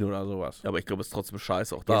Berlin oder sowas. Ja, aber ich glaube, es ist trotzdem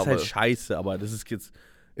scheiße auch da. Das ist halt scheiße, aber das ist jetzt...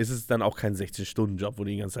 Ist es dann auch kein 16-Stunden-Job, wo du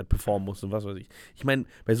die ganze Zeit performen musst und was weiß ich. Ich meine,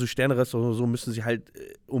 bei so Sterne-Restaurants so müssen sie halt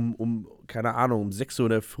keine Ahnung, um 6 Uhr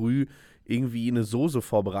in der Früh irgendwie eine Soße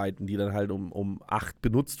vorbereiten, die dann halt um 8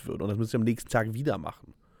 benutzt wird. Und das müssen sie am nächsten Tag wieder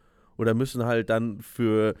machen. Oder müssen halt dann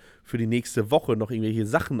für die nächste Woche noch irgendwelche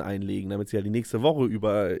Sachen einlegen, damit sie halt die nächste Woche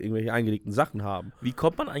über irgendwelche eingelegten Sachen haben. Wie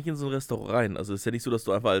kommt man eigentlich in so ein Restaurant rein? Also es ist ja nicht so, dass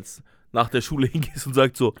du einfach nach der Schule hingehst und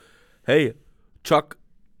sagst so, hey, Chuck,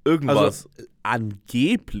 irgendwas. Also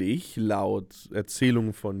angeblich, laut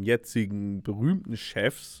Erzählungen von jetzigen berühmten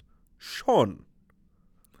Chefs, schon.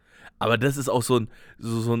 Aber das ist auch so ein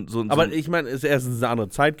Aber ich meine, es ist erstens eine andere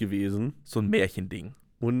Zeit gewesen. so ein Märchending.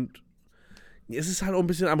 Und es ist halt auch ein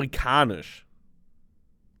bisschen amerikanisch.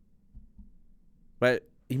 Weil,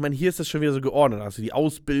 ich meine, hier ist das schon wieder so geordnet. Da hast du die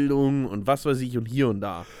Ausbildung und was weiß ich und hier und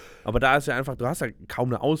da. Aber da ist ja einfach, du hast ja kaum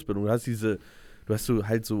eine Ausbildung. Du hast so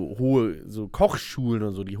halt so hohe so Kochschulen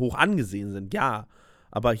und so, die hoch angesehen sind, ja.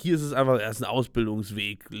 Aber hier ist es einfach erst ein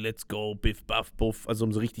Ausbildungsweg, let's go, biff, baff, buff, also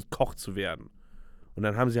um so richtig Koch zu werden. Und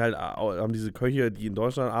dann haben diese Köche, die in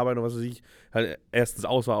Deutschland arbeiten oder was weiß ich, halt erstens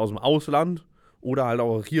aus dem Ausland oder halt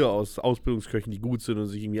auch hier aus Ausbildungsköchen, die gut sind und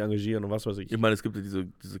sich irgendwie engagieren und was weiß ich. Ich meine, es gibt ja diese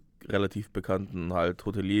relativ bekannten halt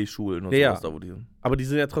Hotelierschulen und Ja, sowas da, wo die sind. Aber die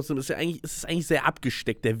sind ja trotzdem, es ist eigentlich sehr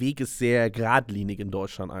abgesteckt. Der Weg ist sehr geradlinig in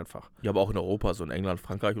Deutschland einfach. Ja, aber auch in Europa, so in England,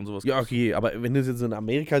 Frankreich und sowas. Ja, okay, aber wenn du es jetzt in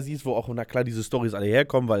Amerika siehst, wo auch, na klar, diese Storys alle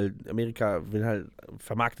herkommen, weil Amerika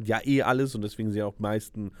vermarktet ja eh alles und deswegen sind ja auch die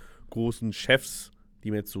meisten großen Chefs, die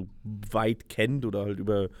man jetzt so weit kennt oder halt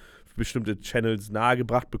über bestimmte Channels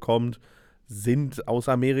nahegebracht bekommt, sind aus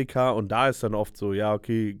Amerika und da ist dann oft so, ja,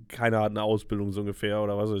 okay, keiner hat eine Ausbildung so ungefähr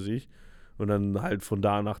oder was weiß ich. Und dann halt von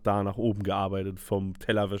da nach oben gearbeitet, vom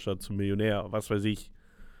Tellerwäscher zum Millionär, was weiß ich.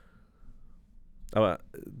 Aber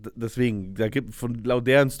deswegen, laut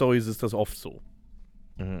deren Storys ist das oft so.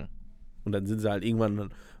 Mhm. Und dann sind sie halt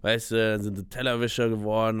irgendwann, weißt du, dann sind sie Tellerwäscher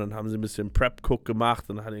geworden, dann haben sie ein bisschen Prep-Cook gemacht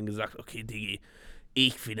und dann hat ihnen gesagt, okay, Diggi,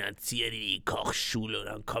 ich finanziere dir die Kochschule und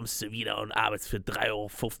dann kommst du wieder und arbeitest für 3,50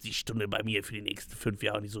 € Stunde bei mir für die nächsten 5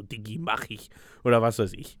 Jahre. Und ich so, Diggi, mach ich. Oder was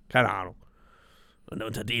weiß ich. Keine Ahnung. Und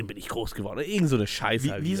unter dem bin ich groß geworden. Irgend so eine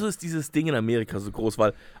Scheiße. Wieso ist dieses Ding in Amerika so groß?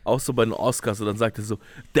 Weil auch so bei den Oscars, und dann sagt er so,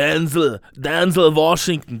 Denzel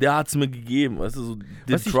Washington, der hat's mir gegeben. Weißt du, so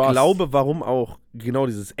was ich glaube, warum auch genau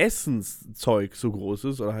dieses Essenszeug so groß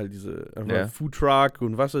ist, oder halt diese Foodtruck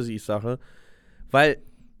und was weiß ich Sache, weil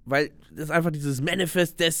das einfach dieses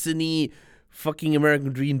Manifest Destiny fucking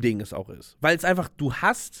American Dream Ding es auch ist. Weil es einfach, du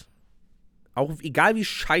hast, auch egal wie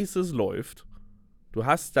scheiße es läuft, du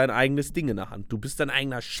hast dein eigenes Ding in der Hand. Du bist dein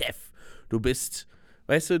eigener Chef. Du bist,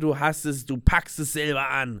 weißt du, du packst es selber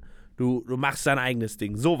an. Du machst dein eigenes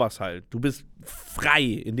Ding. Sowas halt. Du bist frei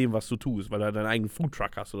in dem, was du tust, weil du halt deinen eigenen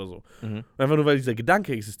Foodtruck hast oder so. Mhm. Und einfach nur, weil dieser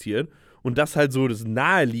Gedanke existiert und das halt so das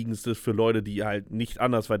Naheliegendste für Leute, die halt nicht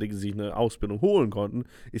andersweitig sich eine Ausbildung holen konnten,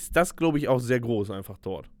 ist das, glaube ich, auch sehr groß einfach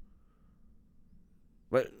dort.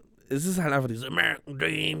 Weil es ist halt einfach dieses American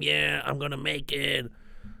Dream, yeah, I'm gonna make it.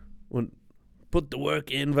 Und put the work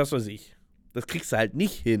in, was weiß ich. Das kriegst du halt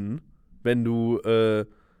nicht hin, wenn du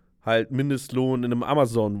halt Mindestlohn in einem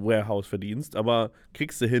Amazon-Warehouse verdienst, aber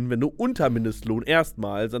kriegst du hin, wenn du unter Mindestlohn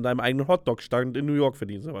erstmals an deinem eigenen Hotdog-Stand in New York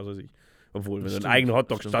verdienst, oder was weiß ich. Obwohl, wenn du einen eigenen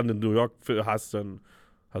Hotdog-Stand in New York hast, dann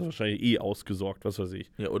hast du wahrscheinlich ausgesorgt, was weiß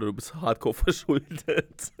ich. Ja, oder du bist hardcore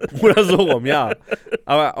verschuldet. Oder so rum, ja.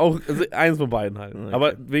 Aber auch eins von beiden halt. Okay.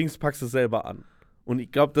 Aber wenigstens packst du es selber an. Und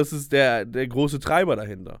ich glaube, das ist der große Treiber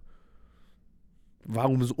dahinter.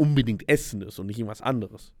 Warum es unbedingt Essen ist und nicht irgendwas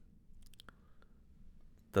anderes.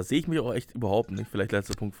 Da sehe ich mich auch echt überhaupt nicht. Vielleicht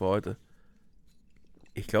letzter Punkt für heute.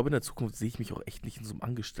 Ich glaube, in der Zukunft sehe ich mich auch echt nicht in so einem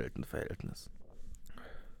Angestelltenverhältnis.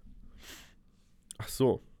 Ach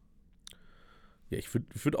so. Ja, ich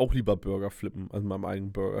würd auch lieber Burger flippen als in meinem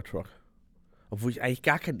eigenen Burger-Truck. Obwohl ich eigentlich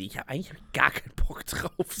gar keinen Bock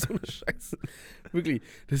drauf, so eine Scheiße. Wirklich,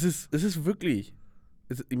 das ist wirklich,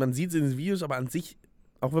 man sieht es in den Videos, aber an sich,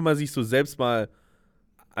 auch wenn man sich so selbst mal,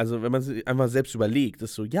 also wenn man sich einfach selbst überlegt,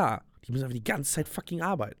 ist so, ja, die müssen einfach die ganze Zeit fucking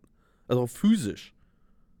arbeiten. Also auch physisch.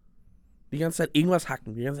 Die ganze Zeit irgendwas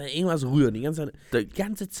hacken, die ganze Zeit irgendwas rühren, die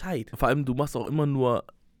ganze Zeit. Vor allem, du machst auch immer nur,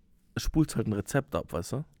 spulst halt ein Rezept ab,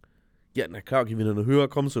 weißt du? Ja, na klar, okay, wenn du höher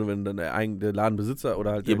kommst oder wenn dann der Ladenbesitzer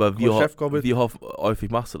oder halt Ja, aber der Chefkoch ist. wie häufig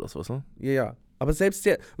machst du das, weißt du? Ja. Aber selbst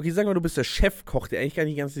okay, sag mal, du bist der Chefkoch, der eigentlich gar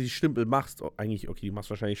nicht die ganze Zeit die Stümpel machst. Oh, eigentlich, okay, du machst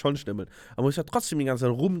wahrscheinlich schon Stümpel. Aber du musst ja trotzdem die ganze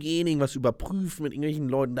Zeit rumgehen, irgendwas überprüfen, mit irgendwelchen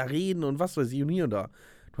Leuten da reden und was weiß ich und hier und da.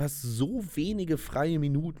 Du hast so wenige freie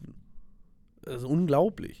Minuten. Das ist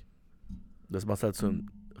unglaublich. Das machst halt so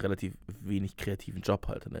einen relativ wenig kreativen Job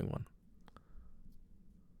halt dann irgendwann.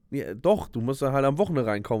 Ja, doch, du musst da halt am Wochenende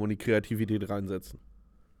reinkommen und die Kreativität reinsetzen.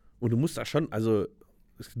 Und du musst da schon, also,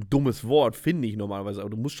 das ist ein dummes Wort, finde ich normalerweise, aber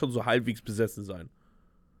du musst schon so halbwegs besessen sein.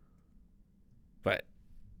 Weil,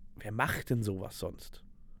 wer macht denn sowas sonst?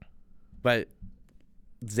 Weil,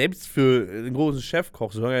 selbst für den großen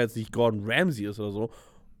Chefkoch, solange er jetzt nicht Gordon Ramsay ist oder so,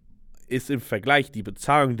 ist im Vergleich die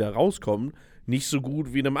Bezahlung, die da rauskommt, nicht so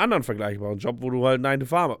gut wie in einem anderen vergleichbaren Job, wo du halt 9 to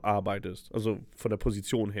 5 arbeitest. Also von der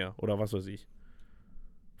Position her oder was weiß ich.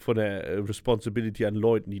 Von der Responsibility an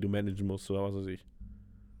Leuten, die du managen musst oder was weiß ich.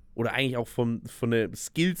 Oder eigentlich auch von der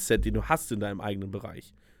Skillset, den du hast in deinem eigenen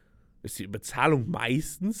Bereich. Ist die Bezahlung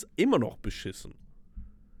meistens immer noch beschissen.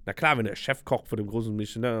 Na klar, wenn du der Chefkoch von dem großen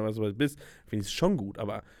Michelin oder was du bist, finde ich es schon gut.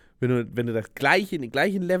 Aber wenn du den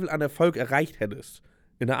gleichen Level an Erfolg erreicht hättest,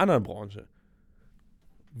 in einer anderen Branche,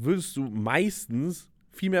 würdest du meistens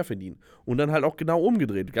viel mehr verdienen. Und dann halt auch genau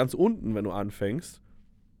umgedreht. Ganz unten, wenn du anfängst,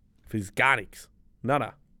 verdienst gar nichts.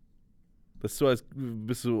 Nada. Das ist so, als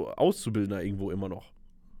bist du Auszubildender irgendwo immer noch.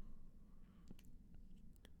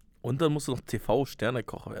 Und dann musst du noch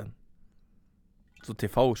TV-Sternekoch werden. So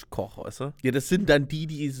TV-Koch, weißt du? Ja, das sind dann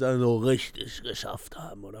die es dann so richtig geschafft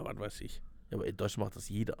haben, oder was weiß ich. Ja, aber in Deutschland macht das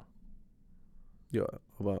jeder. Ja,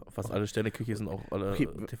 aber Fast alle Sterneküche sind auch alle Okay,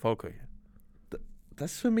 TV-Köche.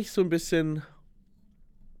 das ist für mich so ein bisschen.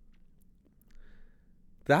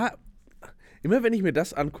 Immer wenn ich mir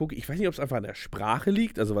das angucke, ich weiß nicht, ob es einfach an der Sprache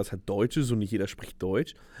liegt, also was halt Deutsch ist und nicht jeder spricht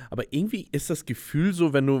Deutsch, aber irgendwie ist das Gefühl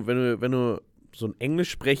so, wenn du so einen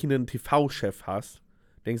englisch sprechenden TV-Chef hast,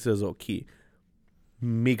 denkst du dir so, okay,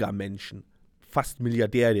 Megamenschen, fast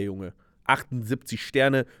Milliardär der Junge, 78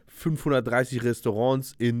 Sterne, 530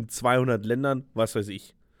 Restaurants in 200 Ländern, was weiß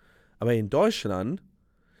ich. Aber in Deutschland,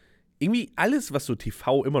 irgendwie alles, was so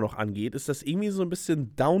TV immer noch angeht, ist das irgendwie so ein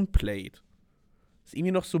bisschen downplayed. Ist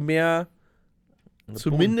irgendwie noch so mehr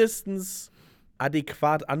zumindest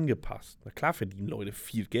adäquat angepasst. Na klar verdienen Leute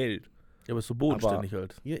viel Geld. Ja, aber ist so bodenständig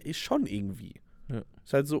halt. Ja, ist schon irgendwie. Ja.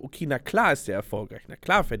 Ist halt so, okay, na klar ist der erfolgreich. Na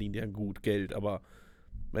klar verdient er gut Geld, aber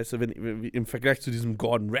weißt du, wenn im Vergleich zu diesem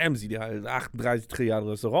Gordon Ramsay, der halt 38 Trilliarden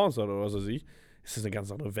Restaurants hat oder was weiß ich, ist das eine ganz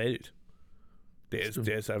andere Welt. Der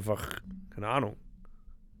ist einfach, keine Ahnung.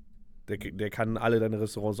 Der kann alle deine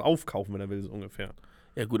Restaurants aufkaufen, wenn er will, so ungefähr.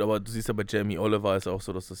 Ja gut, aber du siehst ja bei Jamie Oliver ist auch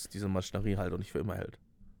so, dass das diese Maschinerie halt auch nicht für immer hält.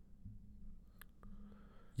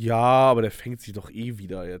 Ja, aber der fängt sich doch eh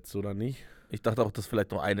wieder jetzt, oder nicht? Ich dachte auch, dass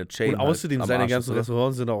vielleicht noch eine Chain Und außerdem halt seine Arsch ist, ganzen oder?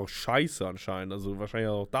 Restaurants sind auch scheiße anscheinend. Also wahrscheinlich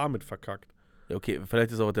auch damit verkackt. Ja, okay,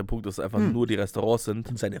 vielleicht ist auch der Punkt, dass es einfach nur die Restaurants sind.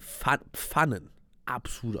 Und seine Pfannen.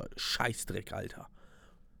 Absoluter Scheißdreck, Alter.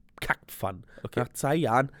 Kackpfannen. Okay. Nach 2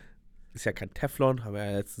 Jahren ist ja kein Teflon. Haben wir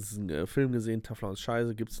ja letztens einen Film gesehen. Teflon ist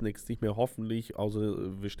scheiße. Gibt's nichts. Nicht mehr hoffentlich.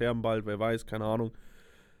 Außer wir sterben bald. Wer weiß. Keine Ahnung.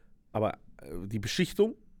 Aber die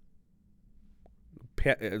Beschichtung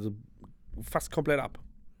also fast komplett ab.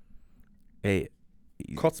 Ey,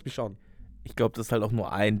 Kotzt mich an. Ich glaube, das ist halt auch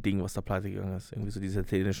nur ein Ding, was da pleite gegangen ist. Irgendwie so diese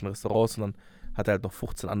italienischen Restaurants und dann hat er halt noch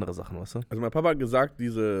 15 andere Sachen, weißt du? Also mein Papa hat gesagt,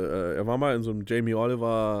 er war mal in so einem Jamie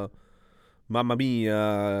Oliver, Mamma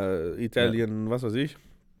Mia, Italien, was weiß ich.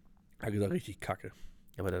 Er hat gesagt, richtig kacke.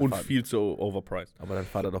 Ja, aber Und viel zu overpriced. aber dein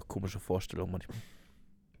Vater hat doch komische Vorstellungen manchmal.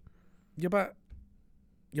 Ja, aber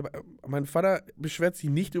mein Vater beschwert sich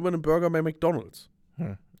nicht über einen Burger bei McDonald's.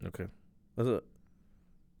 Okay. Also,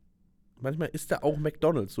 manchmal isst er auch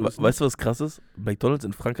McDonald's. So Weißt du, was krass ist? McDonald's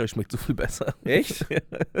in Frankreich schmeckt so viel besser. Echt?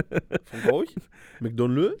 Von euch?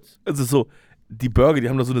 McDonald's? Also so, die Burger, die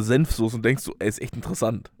haben da so eine Senfsoße und denkst du, ey, ist echt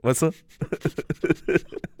interessant. Weißt du?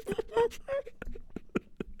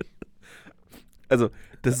 Also,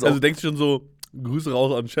 das ist Also auch... denkst du schon so, Grüße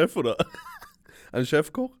raus an den Chef oder an den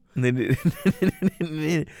Chefkoch? Nee.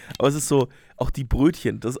 Aber es ist so, auch die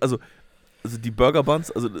Brötchen, also die Burger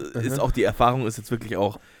Buns, also ist auch die Erfahrung ist jetzt wirklich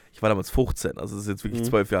auch, ich war damals 15, also das ist jetzt wirklich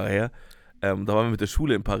 12 Jahre her. Da waren wir mit der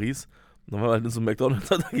Schule in Paris und dann haben wir halt in so einem McDonald's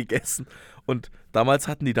da gegessen und damals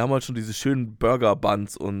hatten die schon diese schönen Burger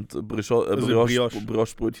Buns und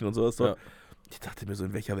Brioche-Brötchen und sowas dort. Ja. Ich dachte mir so,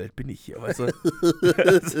 in welcher Welt bin ich hier, weißt du?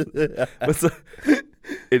 Weißt du?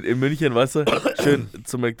 In München, weißt du, schön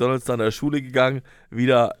zum McDonald's da in der Schule gegangen,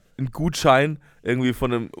 wieder ein Gutschein irgendwie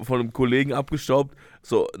von einem Kollegen abgestaubt,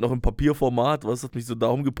 so noch im Papierformat, was hat mich so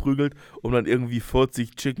darum geprügelt, um dann irgendwie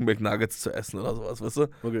 40 Chicken McNuggets zu essen oder sowas, weißt du?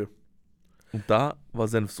 Okay. Und da war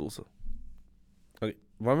Senfsoße. Okay.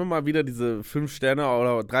 Wollen wir mal wieder diese 5 Sterne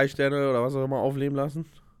oder 3 Sterne oder was auch immer aufleben lassen?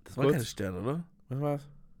 Das waren keine Sterne, oder? Was war's?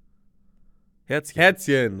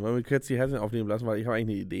 Herzchen. Wollen wir kurz die Herzchen aufnehmen lassen, weil ich habe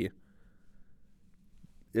eigentlich eine Idee.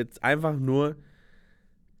 Jetzt einfach nur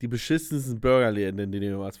die beschissensten Burgerläden, in denen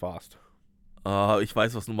du jemals warst. Ich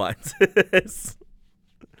weiß, was Nummer 1 ist.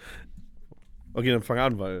 Okay, dann fang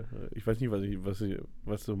an, weil ich weiß nicht,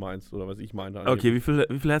 was du meinst oder was ich meinte. Okay, wie viel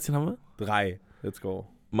Herzchen haben wir? 3. Let's go.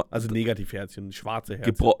 Also Negativherzchen, schwarze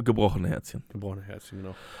Herzchen. Gebrochene Herzchen. Gebrochene Herzchen,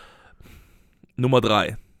 genau. Nummer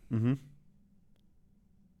 3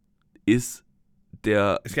 ist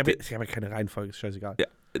der... Es gab ja keine Reihenfolge, ist scheißegal.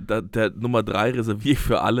 Ja, der Nummer 3 reserviere ich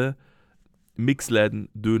für alle Mixläden,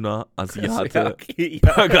 Döner, Asiate,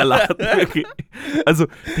 Burgerladen. Okay. Also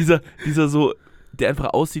dieser so, der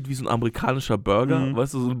einfach aussieht wie so ein amerikanischer Burger,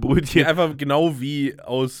 weißt du, so ein Brötchen. Ja, einfach genau wie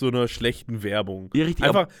aus so einer schlechten Werbung. Ja, richtig.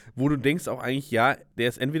 Einfach, wo du denkst auch eigentlich, ja, der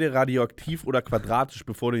ist entweder radioaktiv oder quadratisch,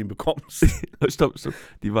 bevor du ihn bekommst. Stopp.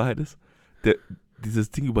 Die Wahrheit ist,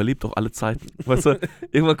 dieses Ding überlebt auch alle Zeiten. Weißt du,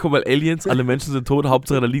 irgendwann kommen mal Aliens, alle Menschen sind tot,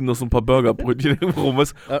 Hauptsache da liegen noch so ein paar Burgerbrötchen irgendwo rum.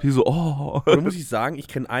 Die so, oh. Da muss ich sagen, ich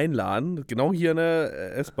kenne einen Laden, genau hier in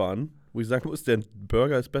der S-Bahn, wo ich sagen muss, der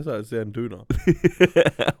Burger ist besser als der Döner.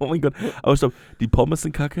 Oh mein Gott. Aber stopp, die Pommes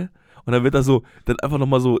sind kacke. Und dann wird da so, dann einfach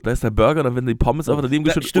nochmal so, da ist der Burger, dann werden die Pommes einfach daneben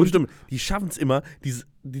geschüttet. Stimmt. Die schaffen es immer,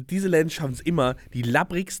 diese Läden schaffen es immer, die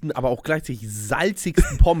labbrigsten, aber auch gleichzeitig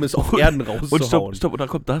salzigsten Pommes auf Erden rauszuhauen. Und stopp, und dann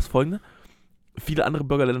kommt das Folgende. Viele andere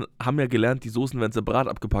Burgerläden haben ja gelernt, die Soßen werden separat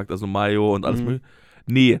abgepackt, also Mayo und alles mögliche.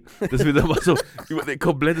 Nee, das wird aber so über ein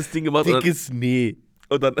komplettes Ding gemacht. Nee.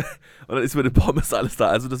 Und dann ist mit den Pommes alles da.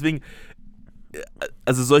 Also deswegen,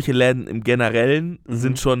 also solche Läden im Generellen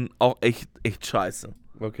sind schon auch echt scheiße.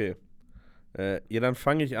 Okay. Ja, dann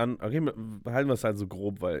fange ich an. Okay, behalten wir es halt so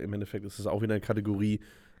grob, weil im Endeffekt ist es auch wieder eine Kategorie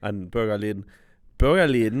an Burgerläden.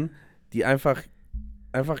 Burgerläden, die einfach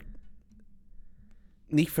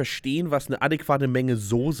nicht verstehen, was eine adäquate Menge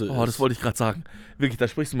Soße ist. Oh, das wollte ich gerade sagen. Wirklich, da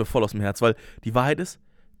sprichst du mir voll aus dem Herz, weil die Wahrheit ist,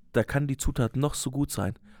 da kann die Zutat noch so gut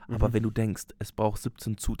sein. Aber wenn du denkst, es braucht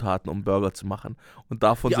 17 Zutaten, um Burger zu machen und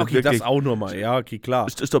davon sind wirklich... das auch nochmal, ja, okay, klar.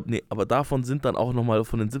 Stopp, nee, aber davon sind dann auch nochmal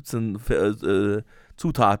von den 17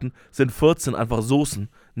 Zutaten sind 14 einfach Soßen.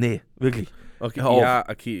 Nee, wirklich. Okay, ja,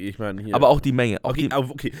 okay, ich meine hier. Aber auch die Menge. Okay,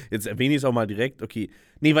 jetzt erwähne ich es auch mal direkt. Okay,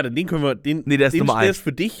 nee, warte, den können wir, der ist Nummer 1. Der ist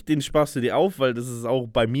für dich, den sparst du dir auf, weil das ist auch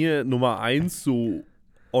bei mir Nummer 1 so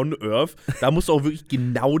on Earth. Da musst du auch wirklich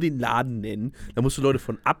genau den Laden nennen. Da musst du Leute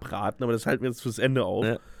von abraten, aber das halten wir jetzt fürs Ende auf.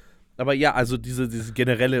 Ja. Aber ja, also diese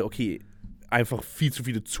generelle, okay, einfach viel zu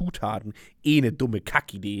viele Zutaten, eine dumme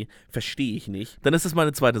Kackidee, verstehe ich nicht. Dann ist das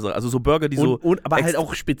meine zweite Sache. Also so Burger, die aber halt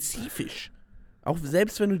auch spezifisch. Auch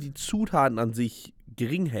selbst wenn du die Zutaten an sich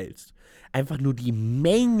gering hältst, einfach nur die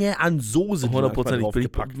Menge an Soße, die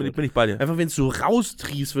 100% bin ich bei dir. Einfach wenn es so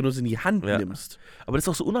raustriefst, wenn du es in die Hand nimmst. Aber das ist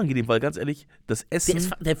auch so unangenehm, weil ganz ehrlich, das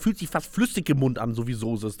Essen... Der fühlt sich fast flüssig im Mund an, so wie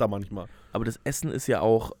Soße ist da manchmal. Aber das Essen ist ja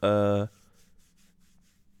auch...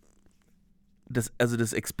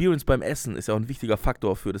 das Experience beim Essen ist ja auch ein wichtiger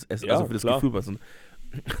Faktor für das Essen, also für das Gefühl.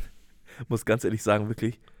 Ich muss ganz ehrlich sagen,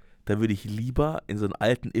 wirklich, da würde ich lieber in so einen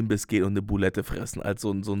alten Imbiss gehen und eine Boulette fressen, als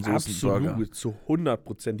so einen Soßenburger. Absolut, zu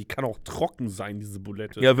 100%. Die kann auch trocken sein, diese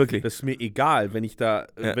Boulette. Ja, wirklich. Das ist mir egal, wenn ich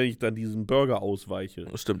dann diesen Burger ausweiche.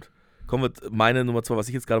 Stimmt. Kommen wir, meine Nummer 2, was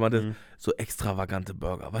ich jetzt gerade meinte, so extravagante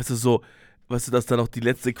Burger. Weißt du, dass da noch die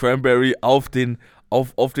letzte Cranberry auf den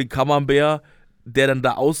Camembert, der dann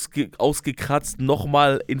da ausgekratzt,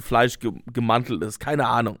 nochmal in Fleisch gemantelt ist. Keine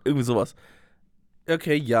Ahnung, irgendwie sowas.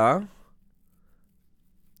 Okay, ja.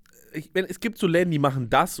 Es gibt so Läden, die machen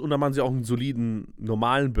das und dann machen sie auch einen soliden,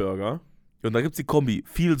 normalen Burger. Und dann gibt es die Kombi.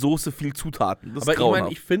 Viel Soße, viel Zutaten. Das Aber ist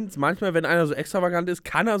grauenhaft. ich finde manchmal, wenn einer so extravagant ist,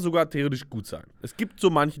 kann er sogar theoretisch gut sein. Es gibt so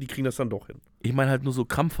manche, die kriegen das dann doch hin. Ich meine halt nur so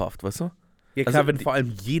krampfhaft, weißt du? Ja klar, Also wenn vor allem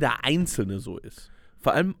jeder Einzelne so ist.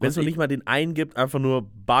 Vor allem, Wenn es noch nicht mal den einen gibt, einfach nur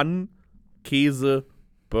Bun, Käse,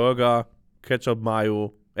 Burger, Ketchup,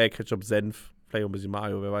 Mayo, Ketchup, Senf, vielleicht auch ein bisschen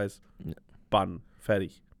Mayo, wer weiß. Ja. Bun,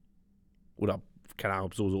 fertig. Oder, keine Ahnung,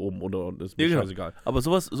 ob Soße oben oder unten ist, mir Ja, genau. scheißegal. Aber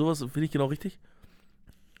sowas finde ich genau richtig.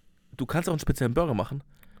 Du kannst auch einen speziellen Burger machen,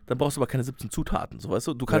 dann brauchst du aber keine 17 Zutaten, so weißt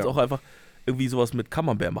du? Du kannst Ja. auch einfach irgendwie sowas mit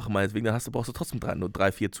Camembert machen, meinetwegen, dann brauchst du trotzdem nur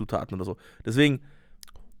 3, 4 Zutaten oder so. Deswegen,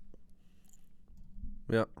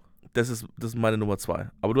 Ja. das ist meine Nummer 2.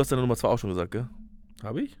 Aber du hast deine Nummer 2 auch schon gesagt, gell?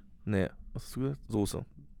 Habe ich? Nee, was hast du gesagt? Soße.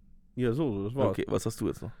 Ja, so, das war's. Okay, was hast du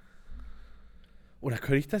jetzt noch? Oder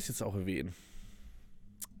könnte ich das jetzt auch erwähnen?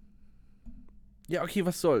 Ja, okay,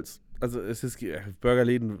 was soll's. Also, es ist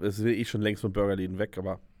Burgerläden, es will ich schon längst von Burgerläden weg,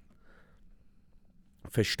 aber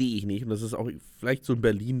verstehe ich nicht. Und das ist auch vielleicht so ein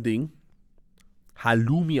Berlin-Ding.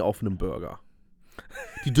 Halloumi auf einem Burger.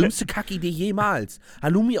 Die dümmste Kackidee jemals.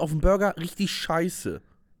 Halloumi auf dem Burger, richtig scheiße.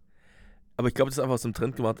 Aber ich glaube, das ist einfach aus dem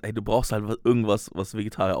Trend gemacht, hey, du brauchst halt irgendwas, was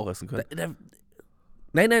Vegetarier auch essen können.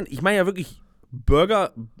 Nein, ich meine ja wirklich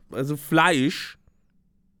Burger, also Fleisch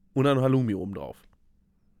und dann Halloumi oben drauf.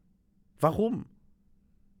 Warum?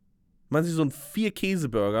 Man sieht so einen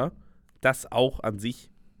 4-Käse-Burger, das auch an sich,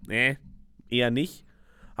 eher nicht.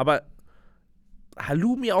 Aber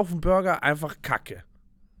Halloumi auf dem Burger, einfach Kacke.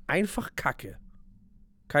 Einfach Kacke.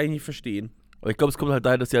 Kann ich nicht verstehen. Aber ich glaube, es kommt halt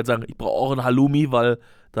daher, dass die halt sagen, ich brauche auch ein Halloumi, weil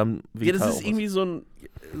dann Ja, Vegetarier das ist auch irgendwie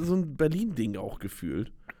so ein Berlin-Ding auch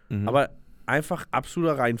gefühlt. was. Mhm. Aber einfach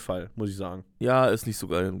absoluter Reinfall, muss ich sagen. Ja, ist nicht so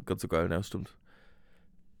geil, ganz so geil, ja, stimmt.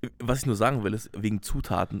 Was ich nur sagen will, ist, wegen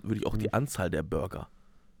Zutaten würde ich auch die Anzahl der Burger.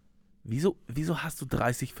 Wieso hast du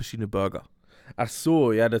 30 verschiedene Burger? Ach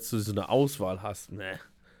so, ja, dass du so eine Auswahl hast. Ne,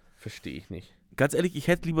 verstehe ich nicht. Ganz ehrlich, ich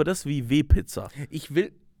hätte lieber das wie W-Pizza. Ich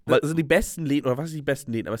will, Weil- also die besten Läden, oder was sind die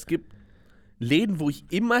besten Läden, aber es gibt Läden, wo ich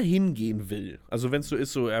immer hingehen will. Also wenn es so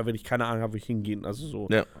ist, so, ja, wenn ich keine Ahnung habe, wo ich hingehen, also so,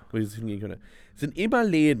 Ja. wo ich jetzt hingehen könnte. Sind immer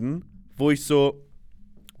Läden, wo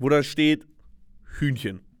da steht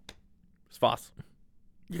Hühnchen. Das war's.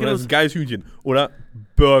 Oder das ist ein geiles Hühnchen. Oder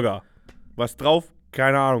Burger. Was drauf?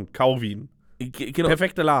 Keine Ahnung. Kauwien. Genau,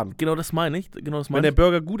 Perfekter Laden. genau das meine ich. Genau das Wenn meine der ich.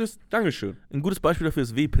 Burger gut ist, Dankeschön. Ein gutes Beispiel dafür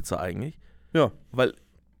ist W-Pizza eigentlich. Ja. Weil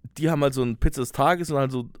die haben halt so ein Pizza des Tages und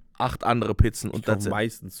halt so 8 andere Pizzen. Und Ich kaufe that's it.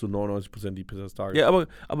 meistens zu 99% die Pizza des Tages. Ja, aber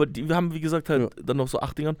wir haben, wie gesagt, halt dann noch so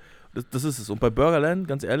 8 Dingern. Das ist es. Und bei Burgerland,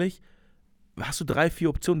 ganz ehrlich, hast du 3, 4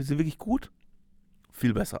 Optionen, die sind wirklich gut.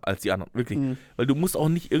 Viel besser als die anderen. Wirklich. Mhm. Weil du musst auch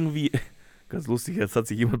nicht irgendwie. Ganz lustig, jetzt hat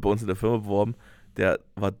sich jemand bei uns in der Firma beworben, der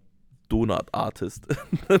war Donut-Artist.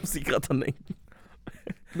 Da muss ich gerade dran denken.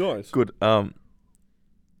 Nice. Gut, weil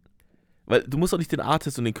du musst auch nicht den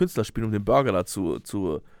Artist und den Künstler spielen, um den Burger dazu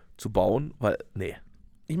zu bauen, weil, nee.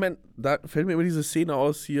 Ich meine, da fällt mir immer diese Szene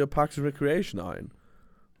aus hier Parks and Recreation ein.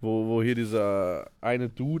 Wo hier dieser eine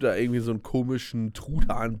Dude da irgendwie so einen komischen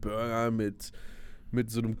Truthahn-Burger mit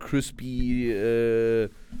so einem crispy,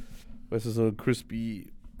 so eine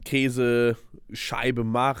crispy Käsescheibe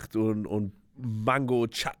macht und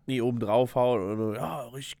Mango-Chutney oben draufhaut und ja,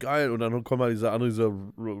 richtig geil. Und dann kommt mal dieser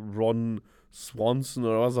Ron Swanson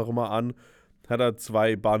oder was auch immer an, hat er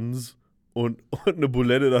 2 Buns und eine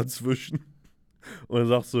Boulette dazwischen. Und dann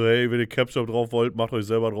sagst du, hey, wenn ihr Ketchup drauf wollt, macht euch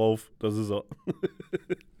selber drauf. Das ist er.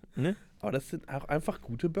 Ne? Aber das sind auch einfach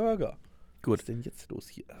gute Burger. Gut. Was ist denn jetzt los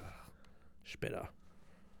hier? Später.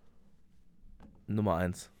 Nummer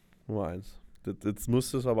 1. Nummer 1. Jetzt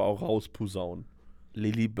musst du es aber auch rausposaunen.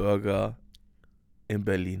 Lilly Burger in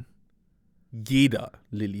Berlin. Jeder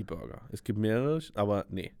Lilly Burger. Es gibt mehrere, aber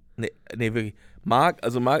nee. Nee, wirklich.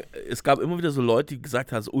 Es gab immer wieder so Leute, die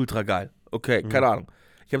gesagt haben, es ist ultra geil. Okay, keine Ahnung.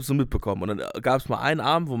 Ich habe es so mitbekommen. Und dann gab es mal einen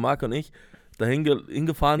Abend, wo Marc und ich da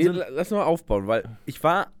hingefahren Nee, sind. lass mal aufbauen, weil ich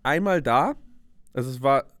war einmal da. Also ich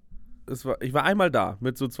war einmal da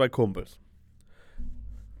mit so 2 Kumpels.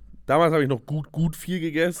 Damals habe ich noch gut viel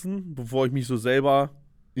gegessen, bevor ich mich so selber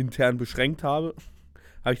intern beschränkt habe.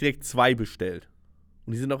 Habe ich direkt 2 bestellt.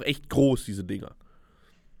 Und die sind auch echt groß, diese Dinger.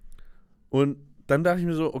 Und dann dachte ich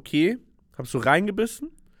mir so, okay, hab so reingebissen.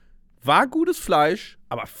 War gutes Fleisch,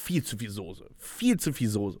 aber viel zu viel Soße. Viel zu viel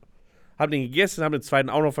Soße. Hab den gegessen, hab den zweiten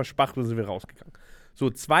auch noch verspachtelt und sind wir rausgegangen. So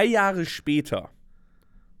 2 Jahre später,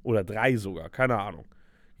 oder 3 sogar, keine Ahnung,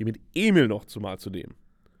 gehe mit Emil noch zumal zu dem.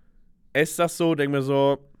 Ess das so, denk mir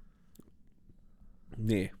so,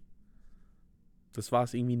 nee. Das war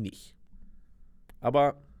es irgendwie nicht.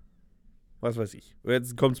 Aber, was weiß ich.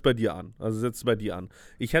 Jetzt kommt es bei dir an. Also setzt es bei dir an.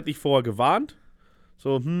 Ich hätte dich vorher gewarnt.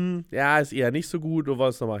 So, ja, ist eher nicht so gut, du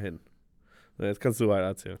wolltest nochmal hin. So, jetzt kannst du weiter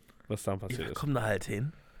erzählen, was dann passiert ist. Komm da halt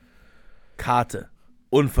hin. Karte.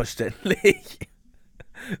 Unverständlich.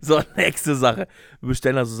 So, nächste Sache. Wir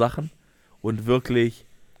bestellen also Sachen und wirklich,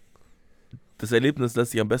 das Erlebnis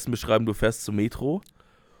lässt sich am besten beschreiben, du fährst zum Metro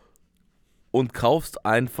und kaufst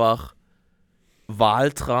einfach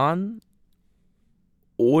Waltran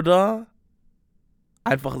oder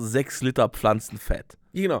einfach 6 Liter Pflanzenfett.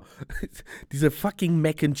 Genau. Diese fucking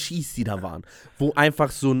Mac and Cheese, die da waren. Wo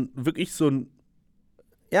einfach wirklich so ein,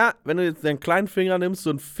 ja, wenn du jetzt deinen kleinen Finger nimmst, so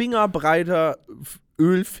ein fingerbreiter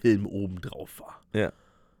Ölfilm oben drauf war. Ja.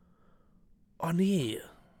 Oh nee.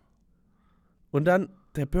 Und dann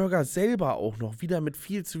der Burger selber auch noch, wieder mit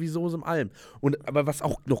viel zu viel Soße im allem. Aber was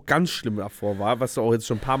auch noch ganz schlimm davor war, was du auch jetzt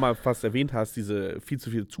schon ein paar Mal fast erwähnt hast, diese viel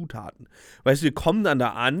zu viele Zutaten. Weißt du, wir kommen dann da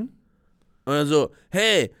an und dann so,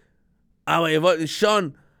 hey, aber ihr wollt nicht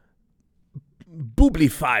schon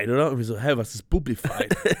Bublified, oder? Und wir so, hä, was ist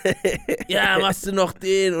Bublified? Ja, machst du noch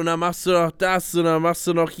den und dann machst du noch das und dann machst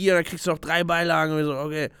du noch hier und dann kriegst du noch 3 Beilagen. Und wir so,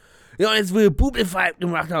 okay. Ja, jetzt, wo wir Bublified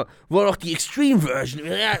gemacht haben, war doch die Extreme Version.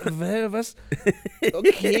 Ja, was?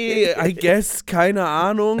 Okay, I guess, keine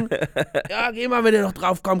Ahnung. Ja, geh mal, wenn ihr noch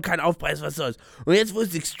drauf kommt, kein Aufpreis, was soll's. Und jetzt, wo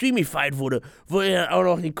es Extremified wurde, wo ihr auch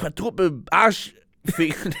noch den Quadruple Arsch...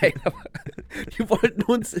 Die wollten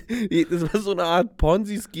uns, das war so eine Art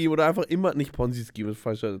Ponzi-Scheme oder einfach immer, nicht Ponzi-Scheme, das ist ein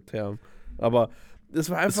falscher Term, aber es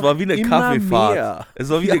war einfach. Es war wie eine Kaffeefahrt. Es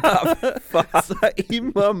war wie eine Kaffeefahrt. Es war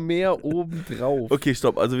immer mehr obendrauf. Okay,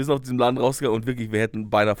 stopp. Also wir sind aus diesem Laden rausgegangen und wirklich, wir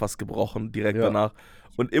hätten beinahe fast gebrochen direkt danach.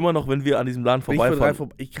 Und immer noch, wenn wir an diesem Laden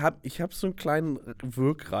vorbeifahren. Ich hab so einen kleinen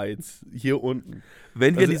Wirkreiz hier unten.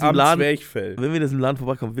 Wenn wir in diesem Laden Zwerchfell.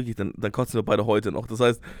 vorbeikommen, wirklich, dann kotzen wir beide heute noch. Das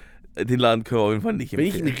heißt, den Laden können wir auf jeden Fall nicht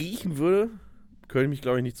empfehlen. Wenn ich ihn riechen würde, könnte ich mich,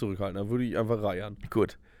 glaube ich, nicht zurückhalten. Dann würde ich einfach reiern.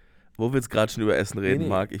 Gut. Wo wir jetzt gerade schon über Essen reden,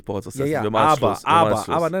 Marc, ich brauche jetzt das Essen. Ja, wir machen Schluss.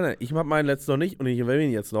 aber nein, ich habe meinen letzten noch nicht und ich erwähne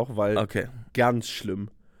ihn jetzt noch, weil okay. Ganz schlimm.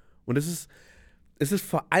 Und es ist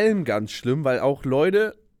vor allem ganz schlimm, weil auch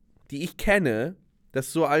Leute, die ich kenne,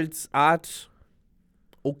 das so als Art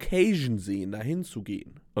Occasion sehen, dahin zu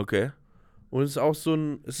gehen. Okay. Und es ist auch es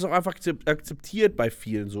ist auch einfach akzeptiert bei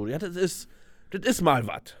vielen so. Ja, das ist mal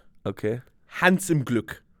was. Okay. Hans im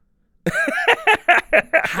Glück.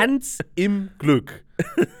 Hans im Glück.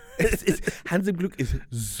 Hans im Glück ist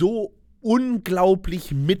so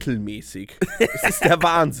unglaublich mittelmäßig. Es ist der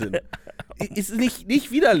Wahnsinn. Ist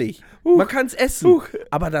nicht widerlich. Man kann es essen.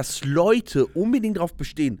 Aber dass Leute unbedingt darauf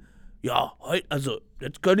bestehen, ja,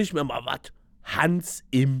 jetzt gönne ich mir mal was. Hans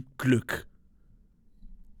im Glück.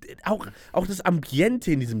 Auch das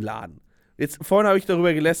Ambiente in diesem Laden. Vorhin habe ich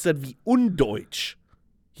darüber gelästert, wie undeutsch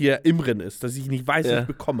hier Imren ist, dass ich nicht weiß, was ich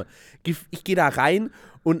bekomme. Ich gehe da rein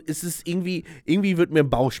und es ist irgendwie wird mir ein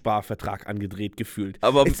Bausparvertrag angedreht gefühlt.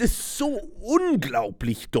 Aber es ist so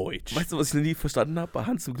unglaublich deutsch. Weißt du, was ich noch nie verstanden habe? Bei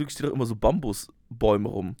Hans zum Glück steht doch immer so Bambusbäume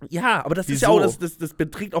rum. Ja, aber das Wieso? ist ja auch, das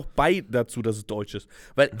beträgt auch bei dazu, dass es deutsch ist.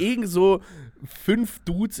 Weil irgend so 5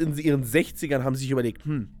 Dudes in ihren 60ern haben sich überlegt,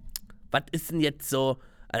 was ist denn jetzt so,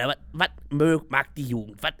 also was mag die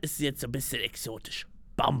Jugend? Was ist jetzt so ein bisschen exotisch?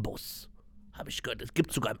 Bambus. Habe ich gehört, es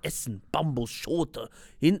gibt sogar im Essen Bambusschote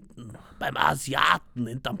hinten beim Asiaten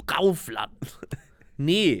hinterm Kaufland.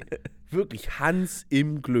 Nee, wirklich Hans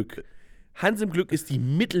im Glück. Hans im Glück ist die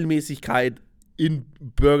Mittelmäßigkeit in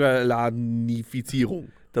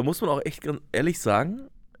Burgerladenifizierung. Da muss man auch echt ganz ehrlich sagen,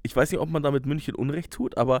 ich weiß nicht, ob man damit München Unrecht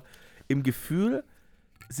tut, aber im Gefühl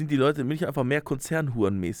sind die Leute in München einfach mehr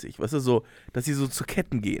Konzernhurenmäßig. Weißt du, so, dass sie so zu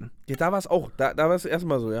Ketten gehen. Ja, da war es auch. Da war es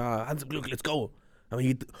erstmal so, ja, Hans im Glück, let's go.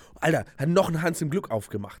 Alter, hat noch ein Hans im Glück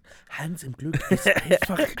aufgemacht. Hans im Glück ist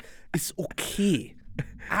einfach, ist okay.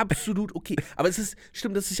 Absolut okay. Aber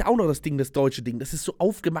stimmt, das ist ja auch noch das deutsche Ding. Das ist so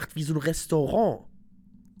aufgemacht wie so ein Restaurant.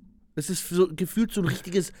 Das ist so gefühlt so ein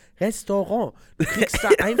richtiges Restaurant. Du kriegst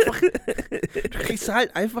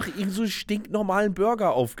halt einfach irgend so einen stinknormalen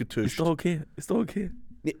Burger aufgetischt. Ist doch okay.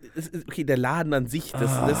 Nee, okay, der Laden an sich,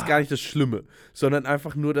 das ist gar nicht das Schlimme. Sondern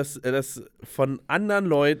einfach nur, dass von anderen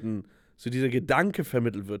Leuten so dieser Gedanke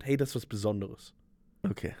vermittelt wird, hey, das ist was Besonderes.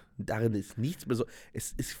 Okay. Darin ist nichts mehr so.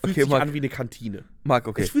 Es fühlt Okay, sich Marc. an wie eine Kantine. Marc,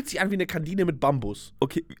 okay. Es fühlt sich an wie eine Kantine mit Bambus.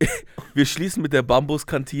 Okay, wir schließen mit der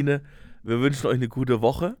Bambuskantine. Wir wünschen euch eine gute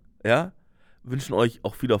Woche, ja? Wünschen euch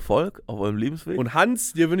auch viel Erfolg auf eurem Lebensweg. Und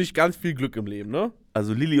Hans, dir wünsche ich ganz viel Glück im Leben, ne?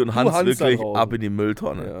 Also Lilly und Hans, Hans da wirklich draußen. ab in die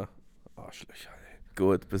Mülltonne. Ja. Arschlöcher, ey.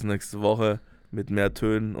 Gut, bis nächste Woche mit mehr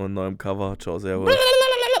Tönen und neuem Cover. Ciao, servus.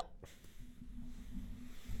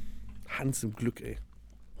 Hans im Glück, ey.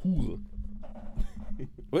 Hure.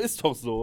 Aber ist doch so.